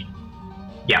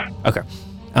 Yeah. Okay.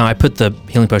 I put the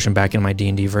healing potion back in my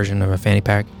D&D version of a fanny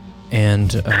pack,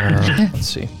 and let's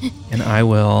see. And I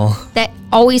will. That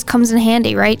always comes in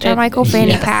handy, right, John Michael?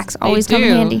 Fanny packs always come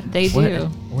in handy. They do.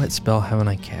 What spell haven't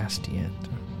I cast yet?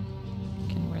 You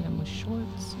can wear them with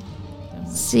shorts.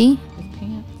 See? With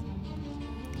pants.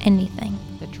 Anything.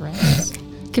 The dress.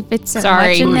 Could fit so Sorry.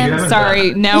 much in them.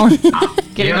 Sorry. Now You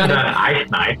haven't done Ice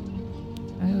Knife.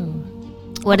 Oh.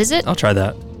 What is it? I'll try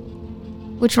that.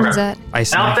 Which one's that?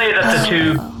 Ice I'll knife. say that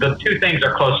the two things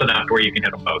are close enough to where you can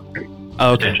hit them both.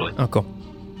 Oh, okay. Potentially. Oh, cool.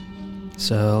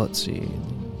 So let's see.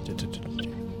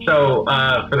 So,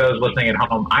 for those listening at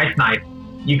home, Ice Knife,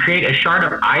 you create a shard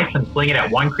of ice and fling it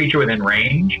at one creature within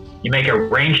range. You make a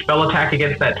ranged spell attack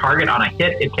against that target. On a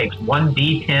hit, it takes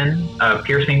 1d10 of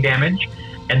piercing damage,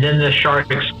 and then the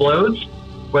shard explodes.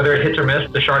 Whether it hits or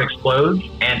misses, the shard explodes,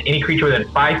 and any creature within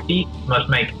 5 feet must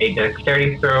make a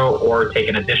dexterity throw or take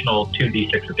an additional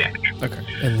 2d6 of damage. Okay.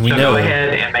 And we So know. go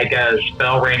ahead and make a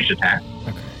spell ranged attack.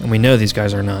 Okay. And we know these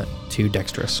guys are not too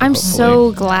dexterous. So I'm hopefully-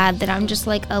 so glad that I'm just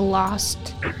like a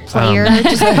lost player,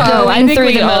 just I going think through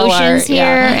we the all motions are, here,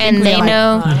 yeah. and they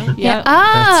know. Yeah.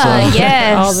 Ah, That's, All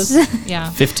yes. this, yeah.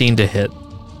 15 to hit.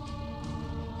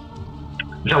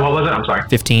 So what was it? I'm sorry.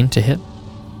 15 to hit.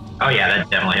 Oh yeah, that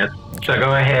definitely hits. So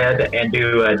go ahead and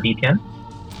do a d10.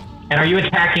 And are you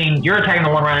attacking? You're attacking the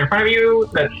one right in front of you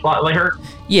that's slightly hurt,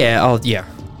 Yeah.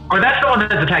 or that's the one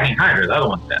that's attacking Hydra. The other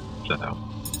one's dead. So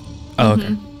Oh,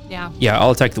 okay. Yeah. Yeah,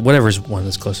 I'll attack whatever's one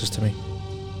that's closest to me.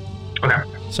 okay,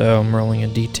 So I'm rolling a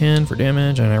d10 for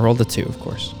damage, and I rolled a 2, of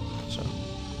course. So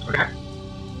okay.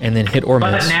 and then hit or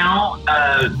But miss. now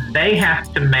they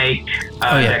have to make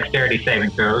dexterity saving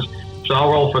throws. So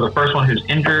I'll roll for the first one who's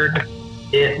injured.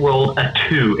 It rolled a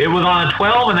 2. It was on a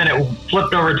 12, and then it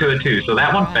flipped over to a 2. So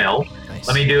that one failed. Nice.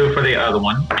 Let me do it for the other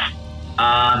one.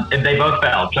 If they both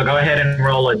failed, so go ahead and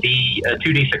roll a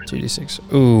 2d6.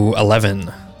 2d6. Ooh,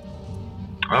 11.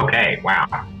 Okay, wow.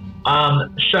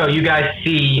 So you guys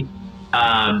see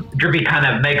Drippy kind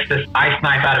of makes this ice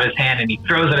knife out of his hand, and he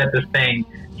throws it at this thing,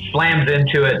 slams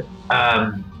into it.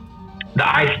 The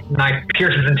ice knife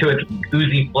pierces into its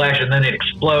oozy flesh, and then it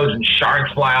explodes, and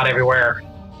shards fly out everywhere.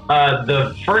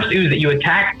 The first ooze that you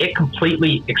attack, it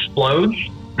completely explodes.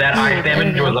 That ice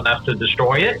damage was enough to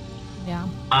destroy it. Yeah.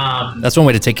 That's one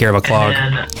way to take care of a clog.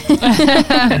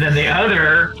 And then the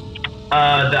other,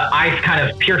 the ice kind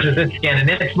of pierces its skin, and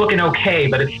it's looking okay,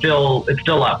 but it's still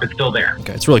up. It's still there.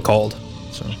 Okay, it's really cold.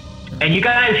 So And you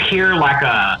guys hear like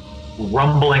a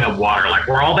rumbling of water, like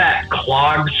where all that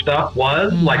clogged stuff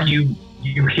was. Like you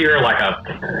hear like a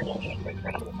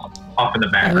off in the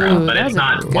background, Ooh, but it's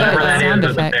not good whatever that sound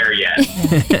is isn't effect. there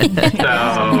yet.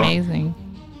 So Amazing.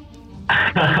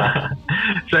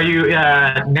 so you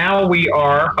now we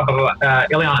are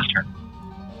Ileana's turn.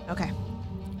 Okay.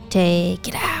 Take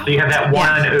it out. So you have that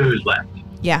one ooze left.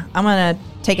 Yeah, I'm gonna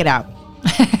take it out.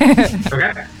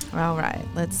 Okay. All right,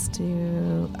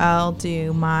 I'll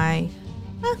do my.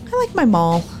 I like my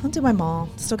maul. I'll do my maul.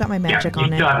 Still got my magic you on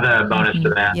still it. have the bonus to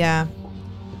that. Yeah.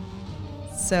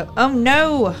 So, oh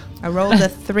no! I rolled a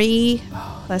 3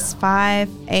 plus 5,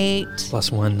 8.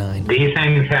 plus 1, 9. These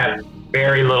things have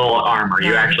very little armor.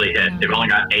 You actually hit. They've only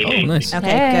got 8. Oh, nice. Okay,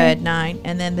 Hey. good. 9.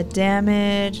 And then the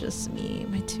damage. Let's see,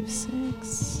 my 2,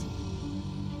 6.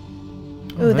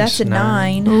 Oh, Ooh, nice. that's a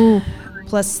 9. Ooh.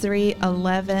 Plus 3,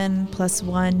 11. Plus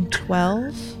 1,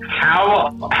 12.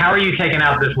 How are you taking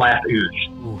out this last ooze?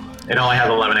 It only has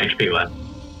 11 HP left.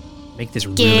 Make this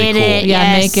really Get cool. it.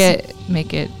 Yeah, Yes.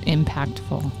 make it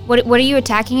impactful. What are you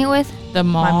attacking it with? The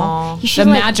maul. My maul. You The should,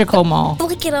 like, magical maul.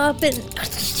 Flick it up and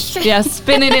Yeah,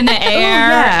 spin it in the air.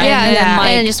 yeah, and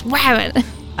then, and just wham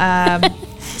it.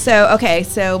 So, okay,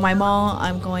 so my maul,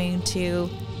 I'm going to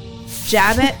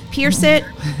jab it, pierce it,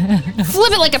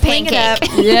 Flip it like a fling it pancake.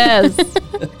 up, Yes.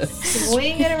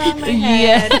 swing it around my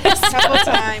head a couple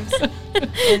times,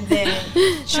 and then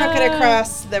chuck it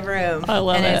across the room. I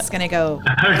love and it. it's gonna go.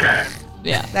 Okay.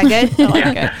 Yeah. Is that good? I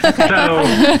like it. So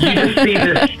you just see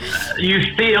this. You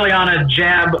see Ileana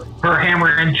jab her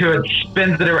hammer into it,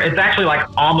 spins it. It's actually like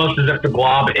almost as if the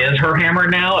glob is her hammer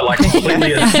now. It like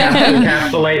completely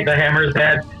encapsulates the hammer's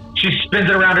head. She spins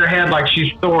it around her head like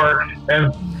she's Thor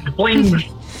and flings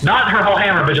not her whole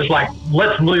hammer, but just like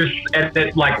lets loose, and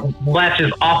it like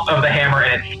latches off of the hammer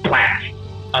and it splats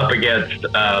up against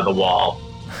the wall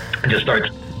and just starts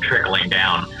trickling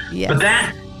down. Yes. But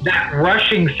that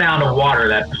rushing sound of water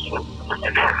that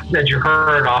you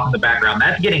heard off in the background,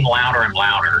 that's getting louder and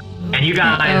louder. And you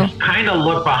guys kind of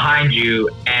look behind you,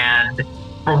 and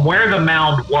from where the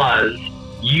mound was,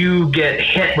 you get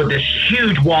hit with this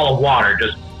huge wall of water,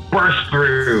 just burst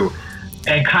through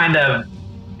and kind of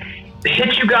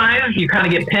hit you guys. You kind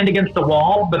of get pinned against the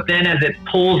wall, but then as it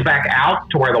pulls back out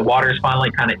to where the water is finally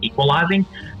kind of equalizing,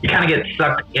 you kind of get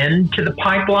sucked into the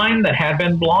pipeline that had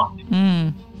been blocked.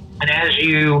 Mm. And as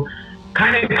you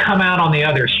kind of come out on the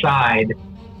other side,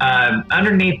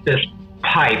 underneath this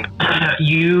pipe,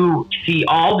 you see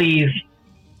all these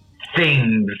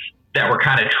things that were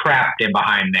kind of trapped in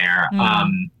behind there,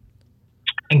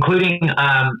 including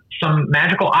some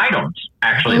magical items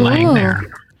actually laying there.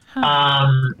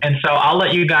 And so I'll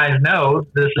let you guys know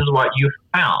this is what you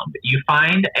found. You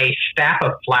find a staff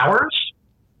of flowers,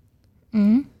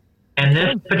 and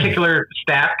this particular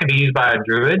staff can be used by a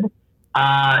druid.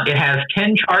 It has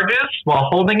 10 charges. While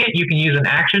holding it, you can use an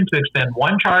action to expend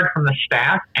 1 charge from the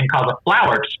staff and cause a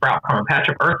flower to sprout from a patch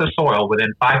of earth or soil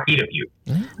within 5 feet of you.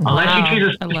 Unless you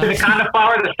choose a specific kind of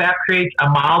flower, the staff creates a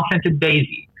mild-scented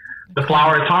daisy. The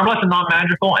flower is harmless and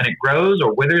non-magical, and it grows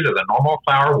or withers as a normal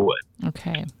flower would.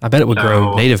 Okay. I bet it would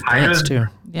grow native plants too.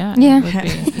 Yeah. Yeah.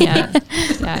 It would be. Yeah.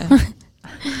 Yeah.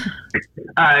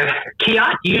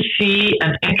 Kiat, you see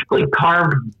an intricately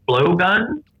carved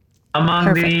blowgun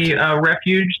among the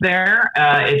refuge there.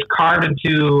 It's carved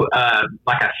into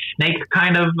like a snake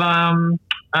kind of,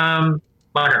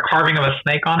 like a carving of a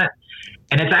snake on it.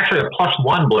 And it's actually a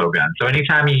 +1 blowgun. So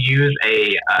anytime you use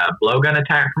a blowgun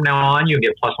attack from now on, you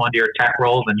get +1 to your attack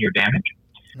rolls and your damage.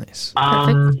 Nice.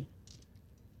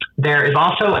 There is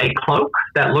also a cloak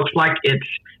that looks like it's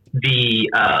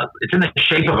in the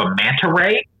shape of a manta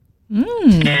ray.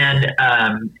 And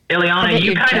Ileana,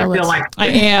 you kind of feel like I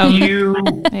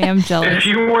am jealous. If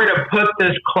you were to put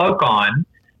this cloak on,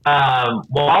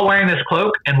 while wearing this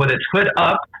cloak and with its hood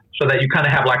up, so that you kind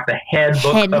of have like the head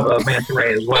look of a manta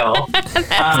ray as well,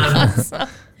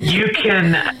 you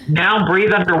can now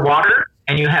breathe underwater,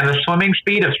 and you have a swimming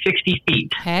speed of 60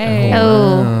 feet. Hey.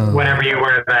 Oh. Whenever you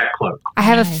wear that cloak. I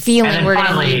have a feeling we're going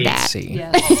to finally- need that.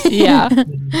 Yeah.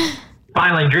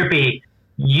 Finally, Drippy,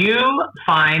 you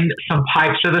find some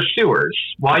pipes of the sewers.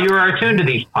 While you are attuned to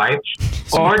these pipes,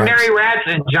 ordinary rats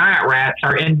and giant rats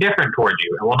are indifferent towards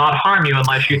you and will not harm you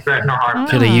unless you threaten or harm them.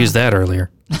 Could have used that earlier.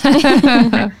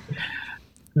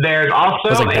 There's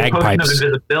also Sounds like a potion of bagpipes.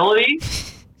 invisibility.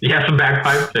 Yeah, some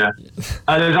bagpipes, yeah.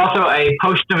 There's also a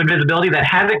potion of invisibility that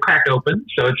hasn't cracked open,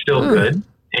 so it's still good.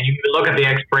 And you can look at the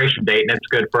expiration date, and it's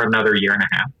good for another 1.5 years.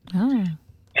 Oh.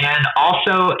 And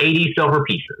also 80 silver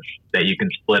pieces that you can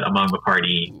split among the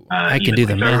party. I can do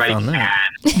the math on that.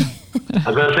 I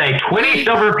was going to say 20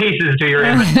 silver pieces to your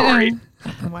inventory.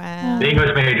 Wow. The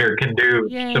English major can do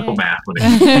Yay. simple math when it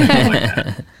comes to things like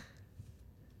that.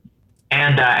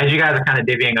 And as you guys are kind of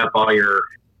divvying up all your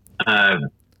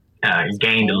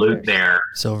gained loot there,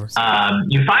 Silver.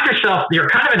 you find yourself, you're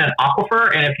kind of in an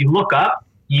aquifer, and if you look up,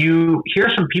 you hear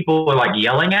some people like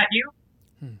yelling at you.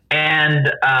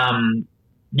 And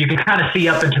you can kind of see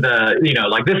up into the,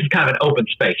 like this is kind of an open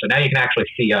space. So now you can actually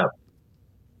see up.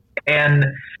 And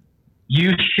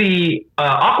you see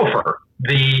Aquifer,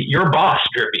 your boss,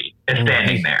 Drippy, is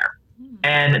standing there.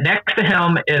 And next to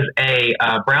him is a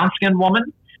brown-skinned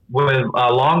woman with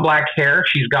long black hair.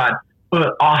 She's got an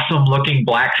awesome-looking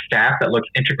black staff that looks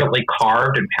intricately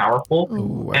carved and powerful.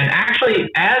 Ooh. And actually,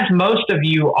 as most of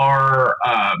you are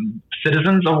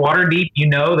citizens of Waterdeep, you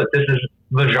know that this is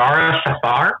Vajara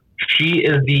Safar. She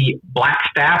is the black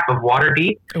staff of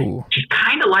Waterdeep. Ooh. She's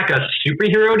kind of like a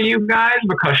superhero to you guys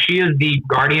because she is the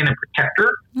guardian and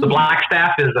protector. The black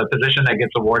staff is a position that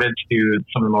gets awarded to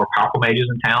some of the more powerful mages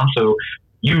in town, so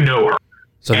you know her.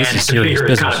 So this And is to see serious her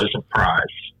is kind business. of a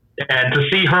surprise. And to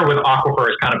see her with Aquifer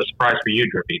is kind of a surprise for you,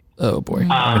 Drippy. Oh boy,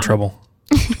 I'm in trouble.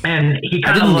 And he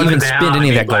I kind of didn't looks even down spend any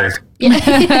of that and gold. he's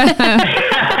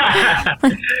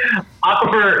like-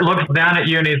 Aquifer looks down at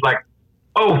you and he's like,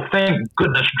 "Oh, thank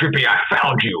goodness, Drippy, I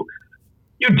found you.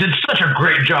 You did such a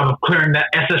great job of clearing that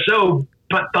SSO,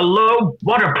 but the low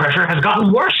water pressure has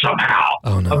gotten worse somehow.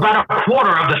 Oh, no. About a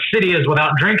quarter of the city is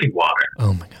without drinking water.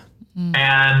 Oh, my God.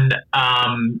 And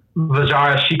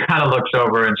Vazara, she kind of looks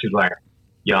over and she's like,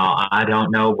 y'all, I don't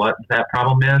know what that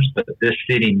problem is, but this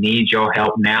city needs your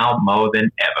help now more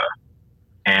than ever.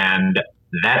 And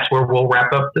that's where we'll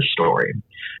wrap up the story.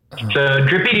 So,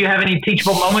 Drippy, do you have any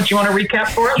teachable moments you want to recap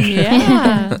for us?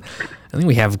 Yeah. I think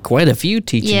we have quite a few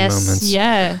teaching moments.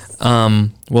 Yes.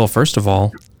 Well, first of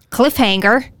all,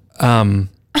 Cliffhanger.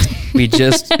 we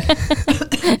just,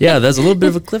 yeah, that's a little bit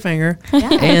of a cliffhanger.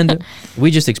 Yeah. And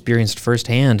we just experienced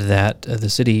firsthand that the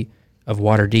city of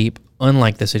Waterdeep,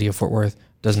 unlike the city of Fort Worth,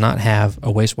 does not have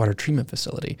a wastewater treatment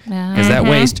facility. Because that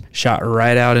waste shot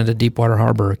right out into Deepwater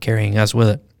Harbor, carrying us with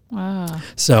it. Wow.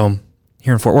 So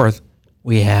here in Fort Worth,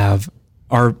 we have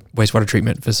our wastewater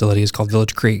treatment facility is called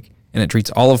Village Creek, and it treats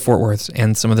all of Fort Worth's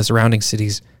and some of the surrounding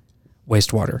cities'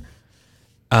 wastewater.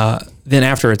 Then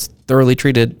after it's thoroughly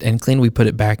treated and cleaned, we put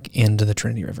it back into the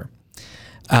Trinity River.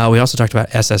 We also talked about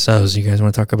SSOs. You guys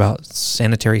want to talk about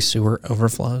sanitary sewer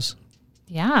overflows?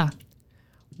 Yeah.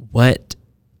 What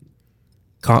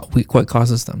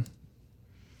causes them?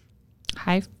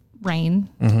 High rain.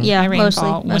 Mm-hmm. Yeah, high mostly.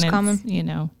 rainfall Most when common. it's, you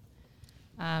know,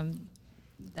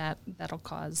 that'll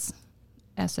cause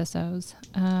SSOs.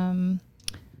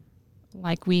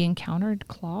 Like we encountered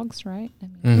clogs, right?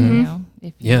 I mean, you know,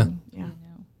 if you, Yeah. you know.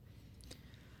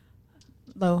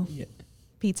 Low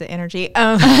pizza energy.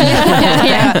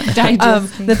 Digesting.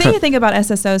 The thing you think about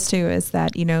SSOs too is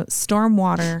that, you know,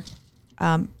 stormwater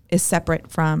is separate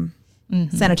from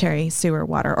sanitary sewer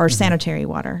water or sanitary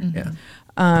water. Yeah.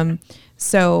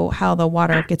 So how the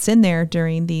water gets in there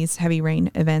during these heavy rain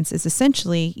events is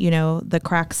essentially, you know, the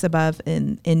cracks above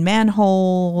in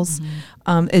manholes.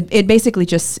 It basically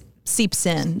just seeps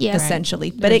in essentially,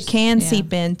 but it can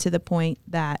seep in to the point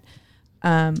that,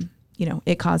 you know,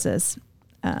 it causes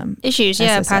issues.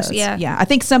 SSOs. Yeah. I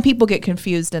think some people get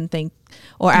confused and think,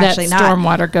 or that actually not.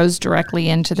 stormwater goes directly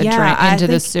into the into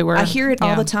the sewer. I hear it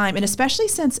all the time, and especially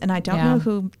since, and I don't know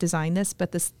who designed this,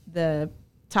 but the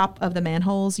top of the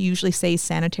manholes usually say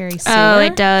sanitary sewer. Oh,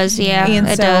 it does. Yeah, and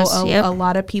it so does. a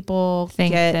lot of people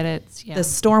think get that it's the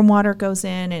stormwater goes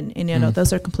in, and you know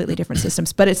those are completely different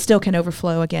systems, but it still can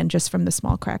overflow again just from the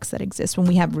small cracks that exist when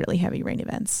we have really heavy rain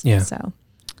events. Yeah. So.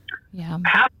 Yeah.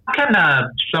 How can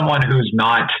someone who's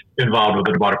not involved with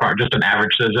the water park, just an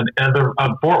average citizen, either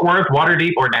of Fort Worth,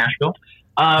 Waterdeep, or Nashville,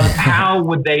 how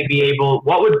would they be able?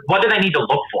 What do they need to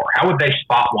look for? How would they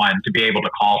spot one to be able to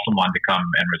call someone to come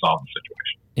and resolve the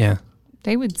situation? Yeah.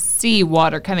 They would see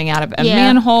water coming out of a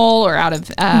manhole or out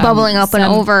of bubbling up and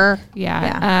over.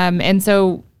 Yeah. And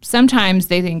so sometimes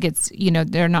they think it's, you know,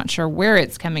 they're not sure where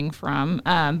it's coming from,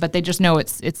 but they just know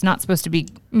it's not supposed to be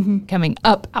coming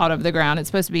up out of the ground. It's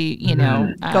supposed to be, you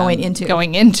know, going into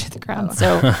the ground.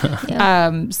 So,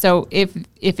 so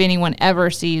if anyone ever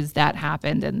sees that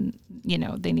happen, then, you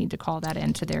know, they need to call that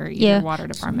into their water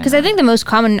department. Because I think the most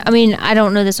common, I mean, I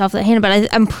don't know this off the hand,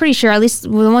 but I'm pretty sure at least the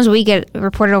ones we get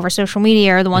reported over social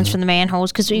media are the ones from the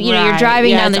manholes. Because, you know, you're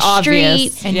driving down the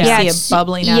street. And you see it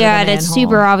bubbling out of the manhole. Yeah, it's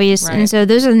super obvious. Right. And so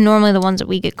those are normally the ones that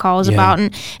we get calls about.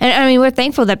 And I mean, we're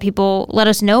thankful that people let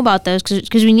us know about those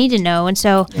because we need to know. And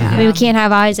so, I mean, we can't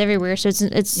have eyes everywhere. So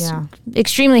it's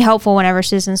extremely helpful whenever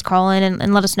citizens call in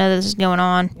and let us know that this is going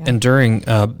on. Yeah. And during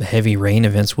heavy rain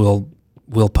events, we'll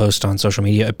post on social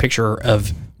media a picture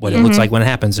of what it looks like when it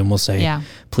happens, and we'll say,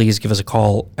 please give us a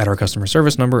call at our customer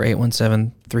service number,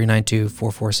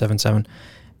 817-392-4477.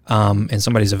 And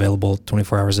somebody's available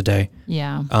 24 hours a day.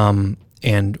 Yeah.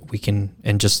 And we can,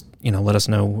 and just, you know, let us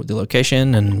know the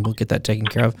location and we'll get that taken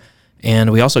care of.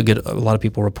 And we also get a lot of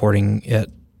people reporting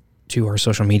it to our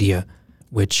social media,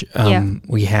 which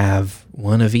we have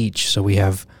one of each. So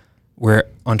we're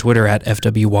on Twitter at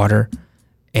FW Water,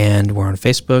 and we're on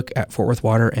Facebook at Fort Worth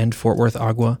Water and Fort Worth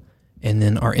Agua. And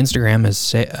then our Instagram is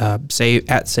save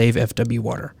FW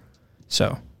Water.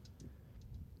 So.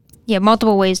 Yeah,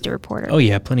 multiple ways to report it. Oh,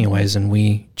 yeah, plenty of ways. And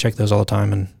we check those all the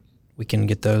time, and we can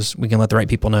get those. We can let the right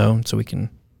people know so we can,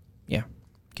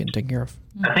 get it taken care of.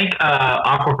 I think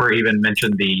Aquifer even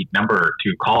mentioned the number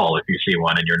to call if you see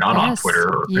one and you're not on Twitter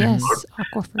or Facebook.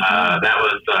 Aquifer. That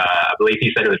was, I believe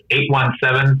he said it was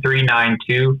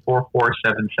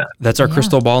 817-392-4477. That's our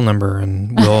crystal ball number,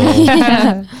 and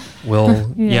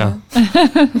we'll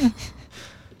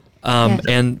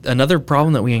and another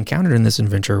problem that we encountered in this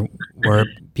adventure were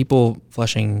people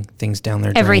flushing things down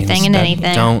their everything drains and that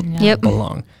anything don't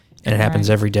belong, and it happens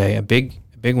every day. A big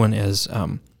one is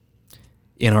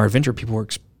in our adventure, people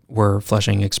we're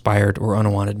flushing expired or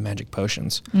unwanted magic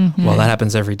potions. Well, that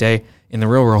happens every day in the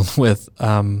real world with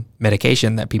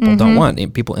medication that people don't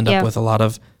want. People end up with a lot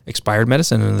of expired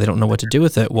medicine and they don't know what to do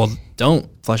with it. Well, don't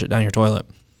flush it down your toilet.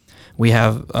 We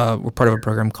have we're part of a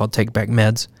program called Take Back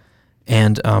Meds,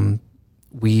 and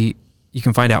you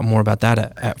can find out more about that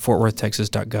at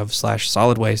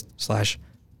fortworthtexas.gov/solid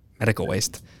waste/medical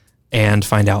waste. And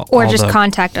find out, or just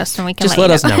contact us and we can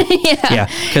let us know. Yeah.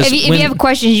 If you have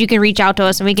questions, you can reach out to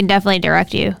us and we can definitely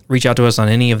direct you. Reach out to us on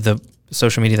any of the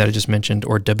social media that I just mentioned,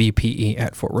 or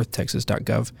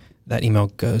WPE@fortworthtexas.gov. That email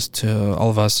goes to all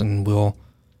of us, and we'll,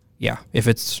 if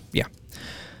it's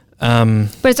but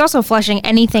it's also flushing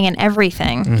anything and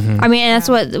everything. I mean, and that's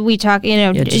what we talk,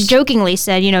 jokingly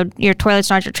said, your toilet's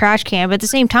not your trash can, but at the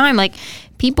same time, like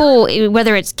people,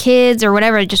 whether it's kids or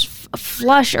whatever, just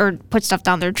flush or put stuff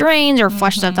down their drains or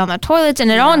flush stuff down their toilets, and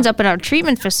it all ends up in our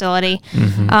treatment facility,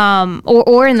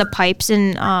 or in the pipes.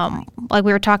 And like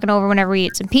we were talking over whenever we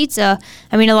ate some pizza,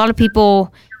 I mean, a lot of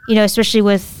people, especially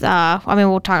with,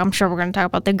 I'm sure we're going to talk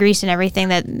about the grease and everything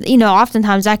that,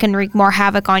 oftentimes that can wreak more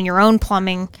havoc on your own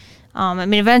plumbing. I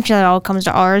mean, eventually it all comes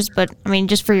to ours, but I mean,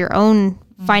 just for your own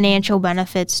financial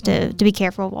benefits to be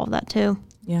careful of all that too.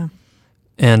 Yeah.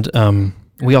 And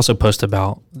we also post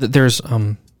about, there's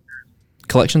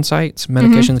collection sites,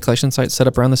 medication collection sites set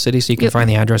up around the city, so you can find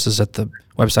the addresses at the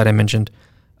website I mentioned.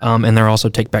 And there are also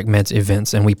Take Back Meds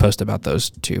events, and we post about those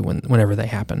too whenever they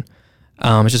happen.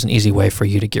 It's just an easy way for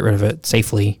you to get rid of it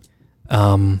safely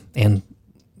and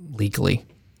legally.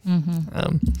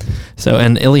 So,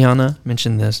 and Ileana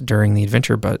mentioned this during the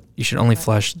adventure, but you should only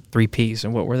flush 3 P's.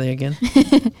 And what were they again?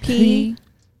 Pee,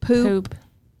 poop,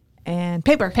 and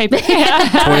paper. Toilet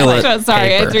Sorry,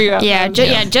 paper. I threw you off.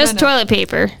 Just toilet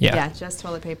paper. Yeah, just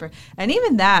toilet paper. And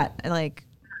even that, like,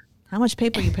 how much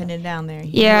paper are you putting down there?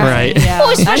 Yeah. Right. Yeah.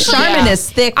 Well, That Charmin is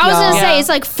thick, I was going to say, it's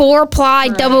like 4-ply,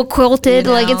 double quilted.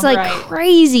 Like, it's like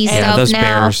crazy stuff those now.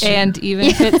 bears. And even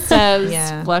if it says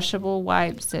flushable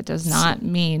wipes, it does not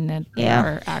mean that they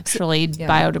are actually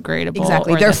biodegradable.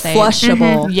 Exactly. Or They're that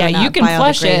flushable. Yeah, They're you not can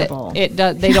flush it.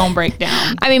 biodegradable. They don't break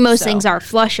down. I mean, most things are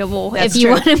flushable That's if you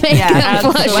true. want to make them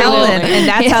absolutely. flushable. And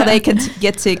that's how they can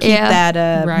get to keep that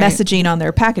messaging on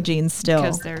their packaging still.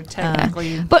 Because they're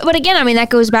technically... But again, I mean, that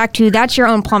goes back to that's your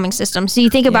own plumbing system. So you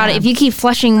think about it, if you keep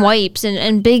flushing wipes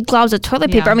and big globs of toilet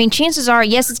paper, I mean, chances are,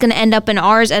 yes, it's going to end up in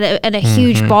ours at a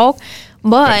huge bulk,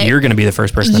 but you're going to be the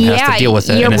first person that has to deal with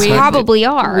it. You and it's probably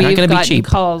are. not gonna be gotten cheap.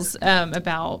 calls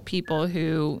about people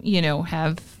who,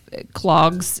 have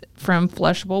clogs from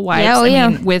flushable wipes. I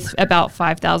mean, with about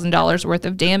 $5,000 worth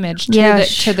of damage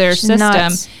to their system,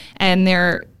 nuts. and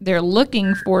they're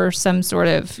looking for some sort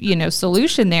of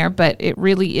solution there, but it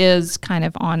really is kind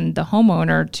of on the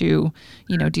homeowner to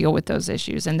deal with those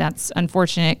issues, and that's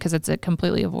unfortunate because it's a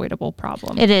completely avoidable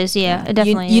problem. It is, it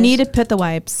definitely is. You need to put the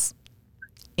wipes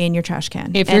in your trash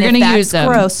can. If you're going to use them,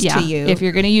 gross to you, if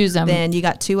you're going to use them, then you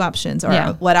got 2 options. Or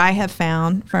what I have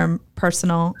found from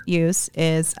personal use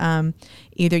is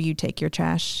either you take your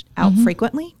trash out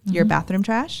frequently, your bathroom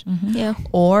trash,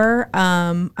 or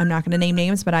I'm not going to name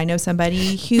names, but I know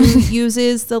somebody who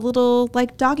uses the little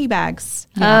like doggy bags,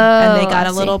 and they got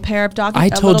a little pair of doggy. I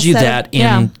told you that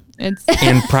in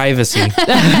privacy, in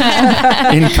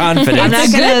confidence. I'm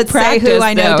not going to say who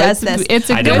I know does this.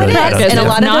 It's a I good never heard practice. that. And a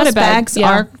lot of those bags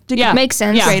are makes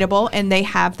sense. degradable, and they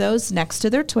have those next to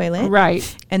their toilet,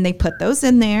 Right. and they put those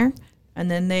in there,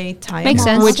 and then they tie Makes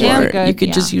them sense. off. Yeah. Good, You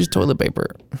could just use toilet paper.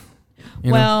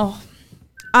 Well,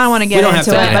 I don't want to get don't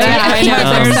into have it, to but answer I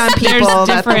know there's some people that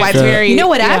the different wipes. very- You know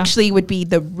what yeah. actually would be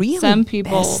the really Some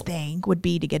people- best thing would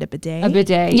be to get a bidet. A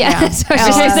bidet. Yeah.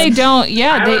 Because they don't.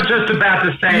 Yeah. I They, was just about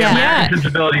to say Yeah. American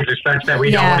sensibilities are such that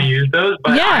we don't Yeah. want to use those,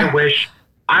 but Yeah. I wish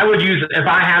I would use it. If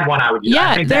I had one, I would use it. Yeah,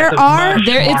 I think there that's a are- much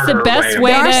it's the smarter best of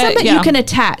way There doing are it. some that yeah. you can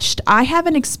attach. I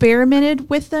haven't experimented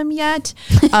with them yet.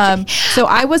 So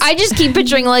I just keep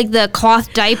picturing like the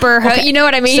cloth diaper. You know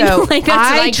what I mean? So like,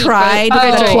 that's what I keep tried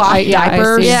picturing. the cloth I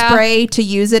diaper see. Yeah. spray to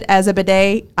use it as a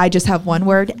bidet. I just have one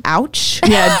word: ouch.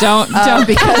 yeah. Don't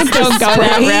Because don't go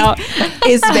that spray route.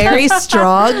 is very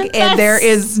strong, and there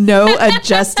is no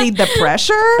adjusting the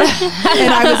pressure.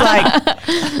 And I was like,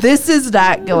 "This is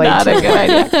not going Not to a good work."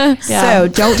 idea. So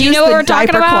don't Do you use know what the we're talking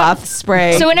diaper about? cloth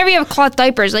spray. So whenever you have cloth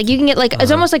diapers, like you can get like it's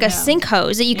almost like a sink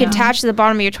hose that you can attach to the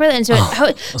bottom of your toilet, and so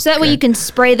so that way you can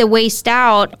spray the waste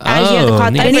out as you have the Oh,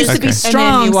 cloth neat. diapers. it needs to be Okay. strong.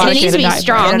 And then you so And wash it needs to be Get it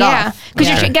strong, yeah, off. because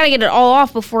Yeah. you got to get it all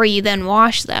off before you then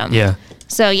wash them. Yeah.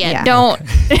 So Yeah. don't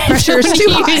Pressure's don't too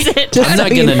use high. it. Just I'm so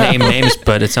not you going to know. name names,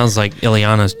 but it sounds like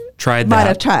Ileana's tried Might that.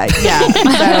 have tried, yeah.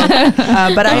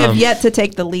 So, but I have yet to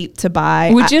take the leap to buy.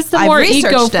 Which is the I've more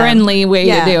researched eco-friendly way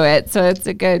Yeah. to do it. So it's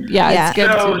a good, it's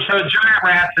good. So giant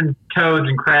rats and toads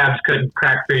and crabs couldn't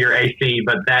crack through your AC,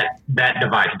 but that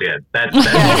device did. That's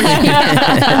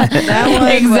That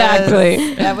one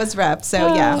Exactly. that was rough.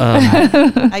 So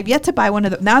yeah, I've yet to buy one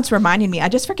of them. Now it's reminding me. I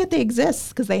just forget they exist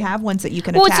because they have ones that you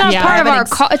can. Well, it's attach. not part of our.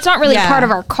 It's not really Yeah. part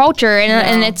of our culture,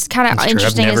 and it's kind of That's true.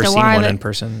 interesting I've never as to seen why. one But in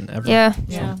person ever. yeah.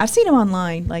 I've seen them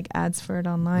online, like ads for it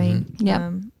online.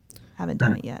 Yep. Haven't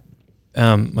done it yet.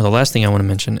 Well, the last thing I want to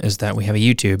mention is that we have a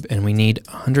YouTube and we need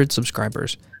 100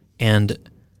 subscribers. And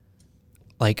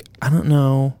like, I don't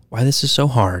know why this is so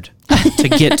hard to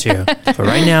get to, but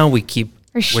right now we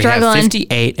have struggling.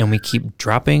 58 and we keep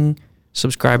dropping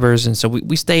subscribers. And so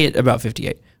we stay at about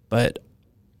 58. But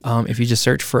if you just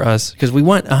search for us, because we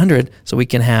want 100 so we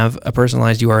can have a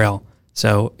personalized URL.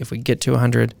 So if we get to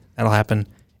 100, that'll happen.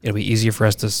 It'll be easier for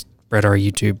us to spread our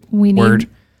YouTube word.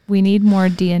 We need more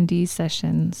D&D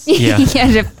sessions. Yeah.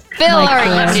 To fill our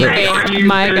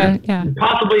YouTube.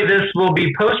 Possibly this will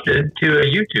be posted to a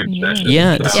YouTube session.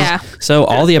 Yeah. So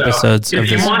all the episodes of if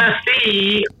this. you want to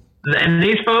see, and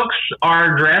these folks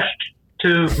are dressed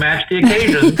to match the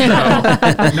occasion. So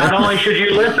not only should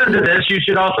you listen to this, you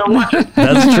should also watch it.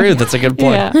 That's true. That's a good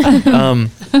point.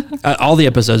 All the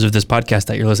episodes of this podcast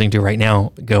that you're listening to right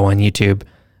now go on YouTube.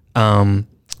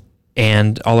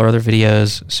 And all our other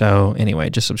videos. So anyway,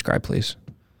 just subscribe, please.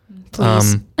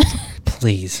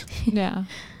 Please. Yeah.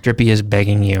 Drippy is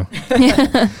begging you.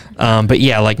 But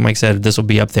yeah, like Mike said, this will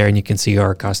be up there and you can see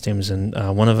our costumes. And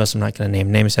one of us, I'm not going to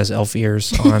name. Names has elf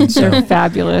ears on. So They're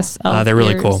fabulous. they're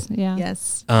really cool. Yeah.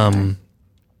 Yes.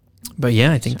 But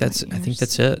yeah, I think that's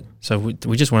it. So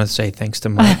we just want to say thanks to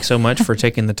Mike so much for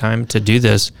taking the time to do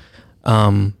this.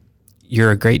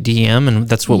 You're a great DM, and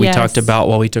that's what we talked about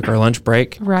while we took our lunch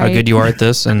break. Right. How good you are at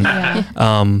this, and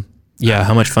how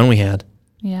much fun we had.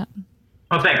 Yeah.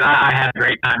 Well, thanks. I had a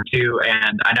great time too,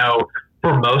 and I know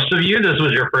for most of you, this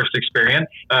was your first experience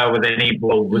with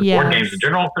board games in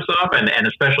general for stuff, and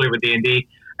especially with D&D.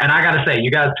 And I got to say,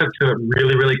 you guys took to it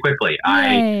really, really quickly.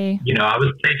 Yay. I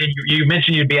was thinking, you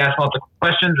mentioned you'd be asking lots of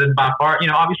questions, and by far,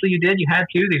 obviously you did. You had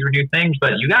to. These were new things,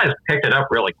 but you guys picked it up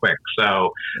really quick.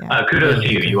 So kudos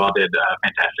to you. You all did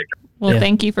fantastic. Well,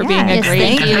 thank you for being a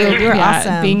great thank you. You're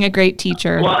awesome. Being a great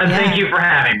teacher. Well, and thank you for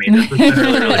having me. This has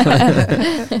been really, really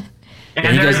fun.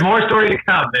 And there's more story to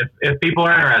come. If people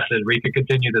are interested, we could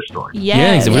continue this story.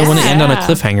 Yeah, we want to end on a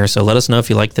cliffhanger. So let us know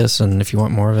if you like this and if you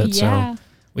want more of it. Yeah. So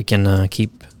we can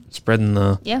keep spreading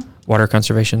the water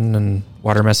conservation and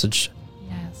water message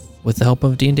with the help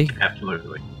of D&D.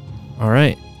 Absolutely. All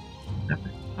right.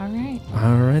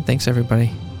 All right. Thanks,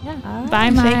 everybody. Yeah. Bye,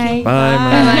 Mike. Bye,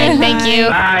 Mike. Thank you.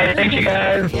 Bye. Thank you,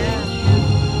 guys. Yeah.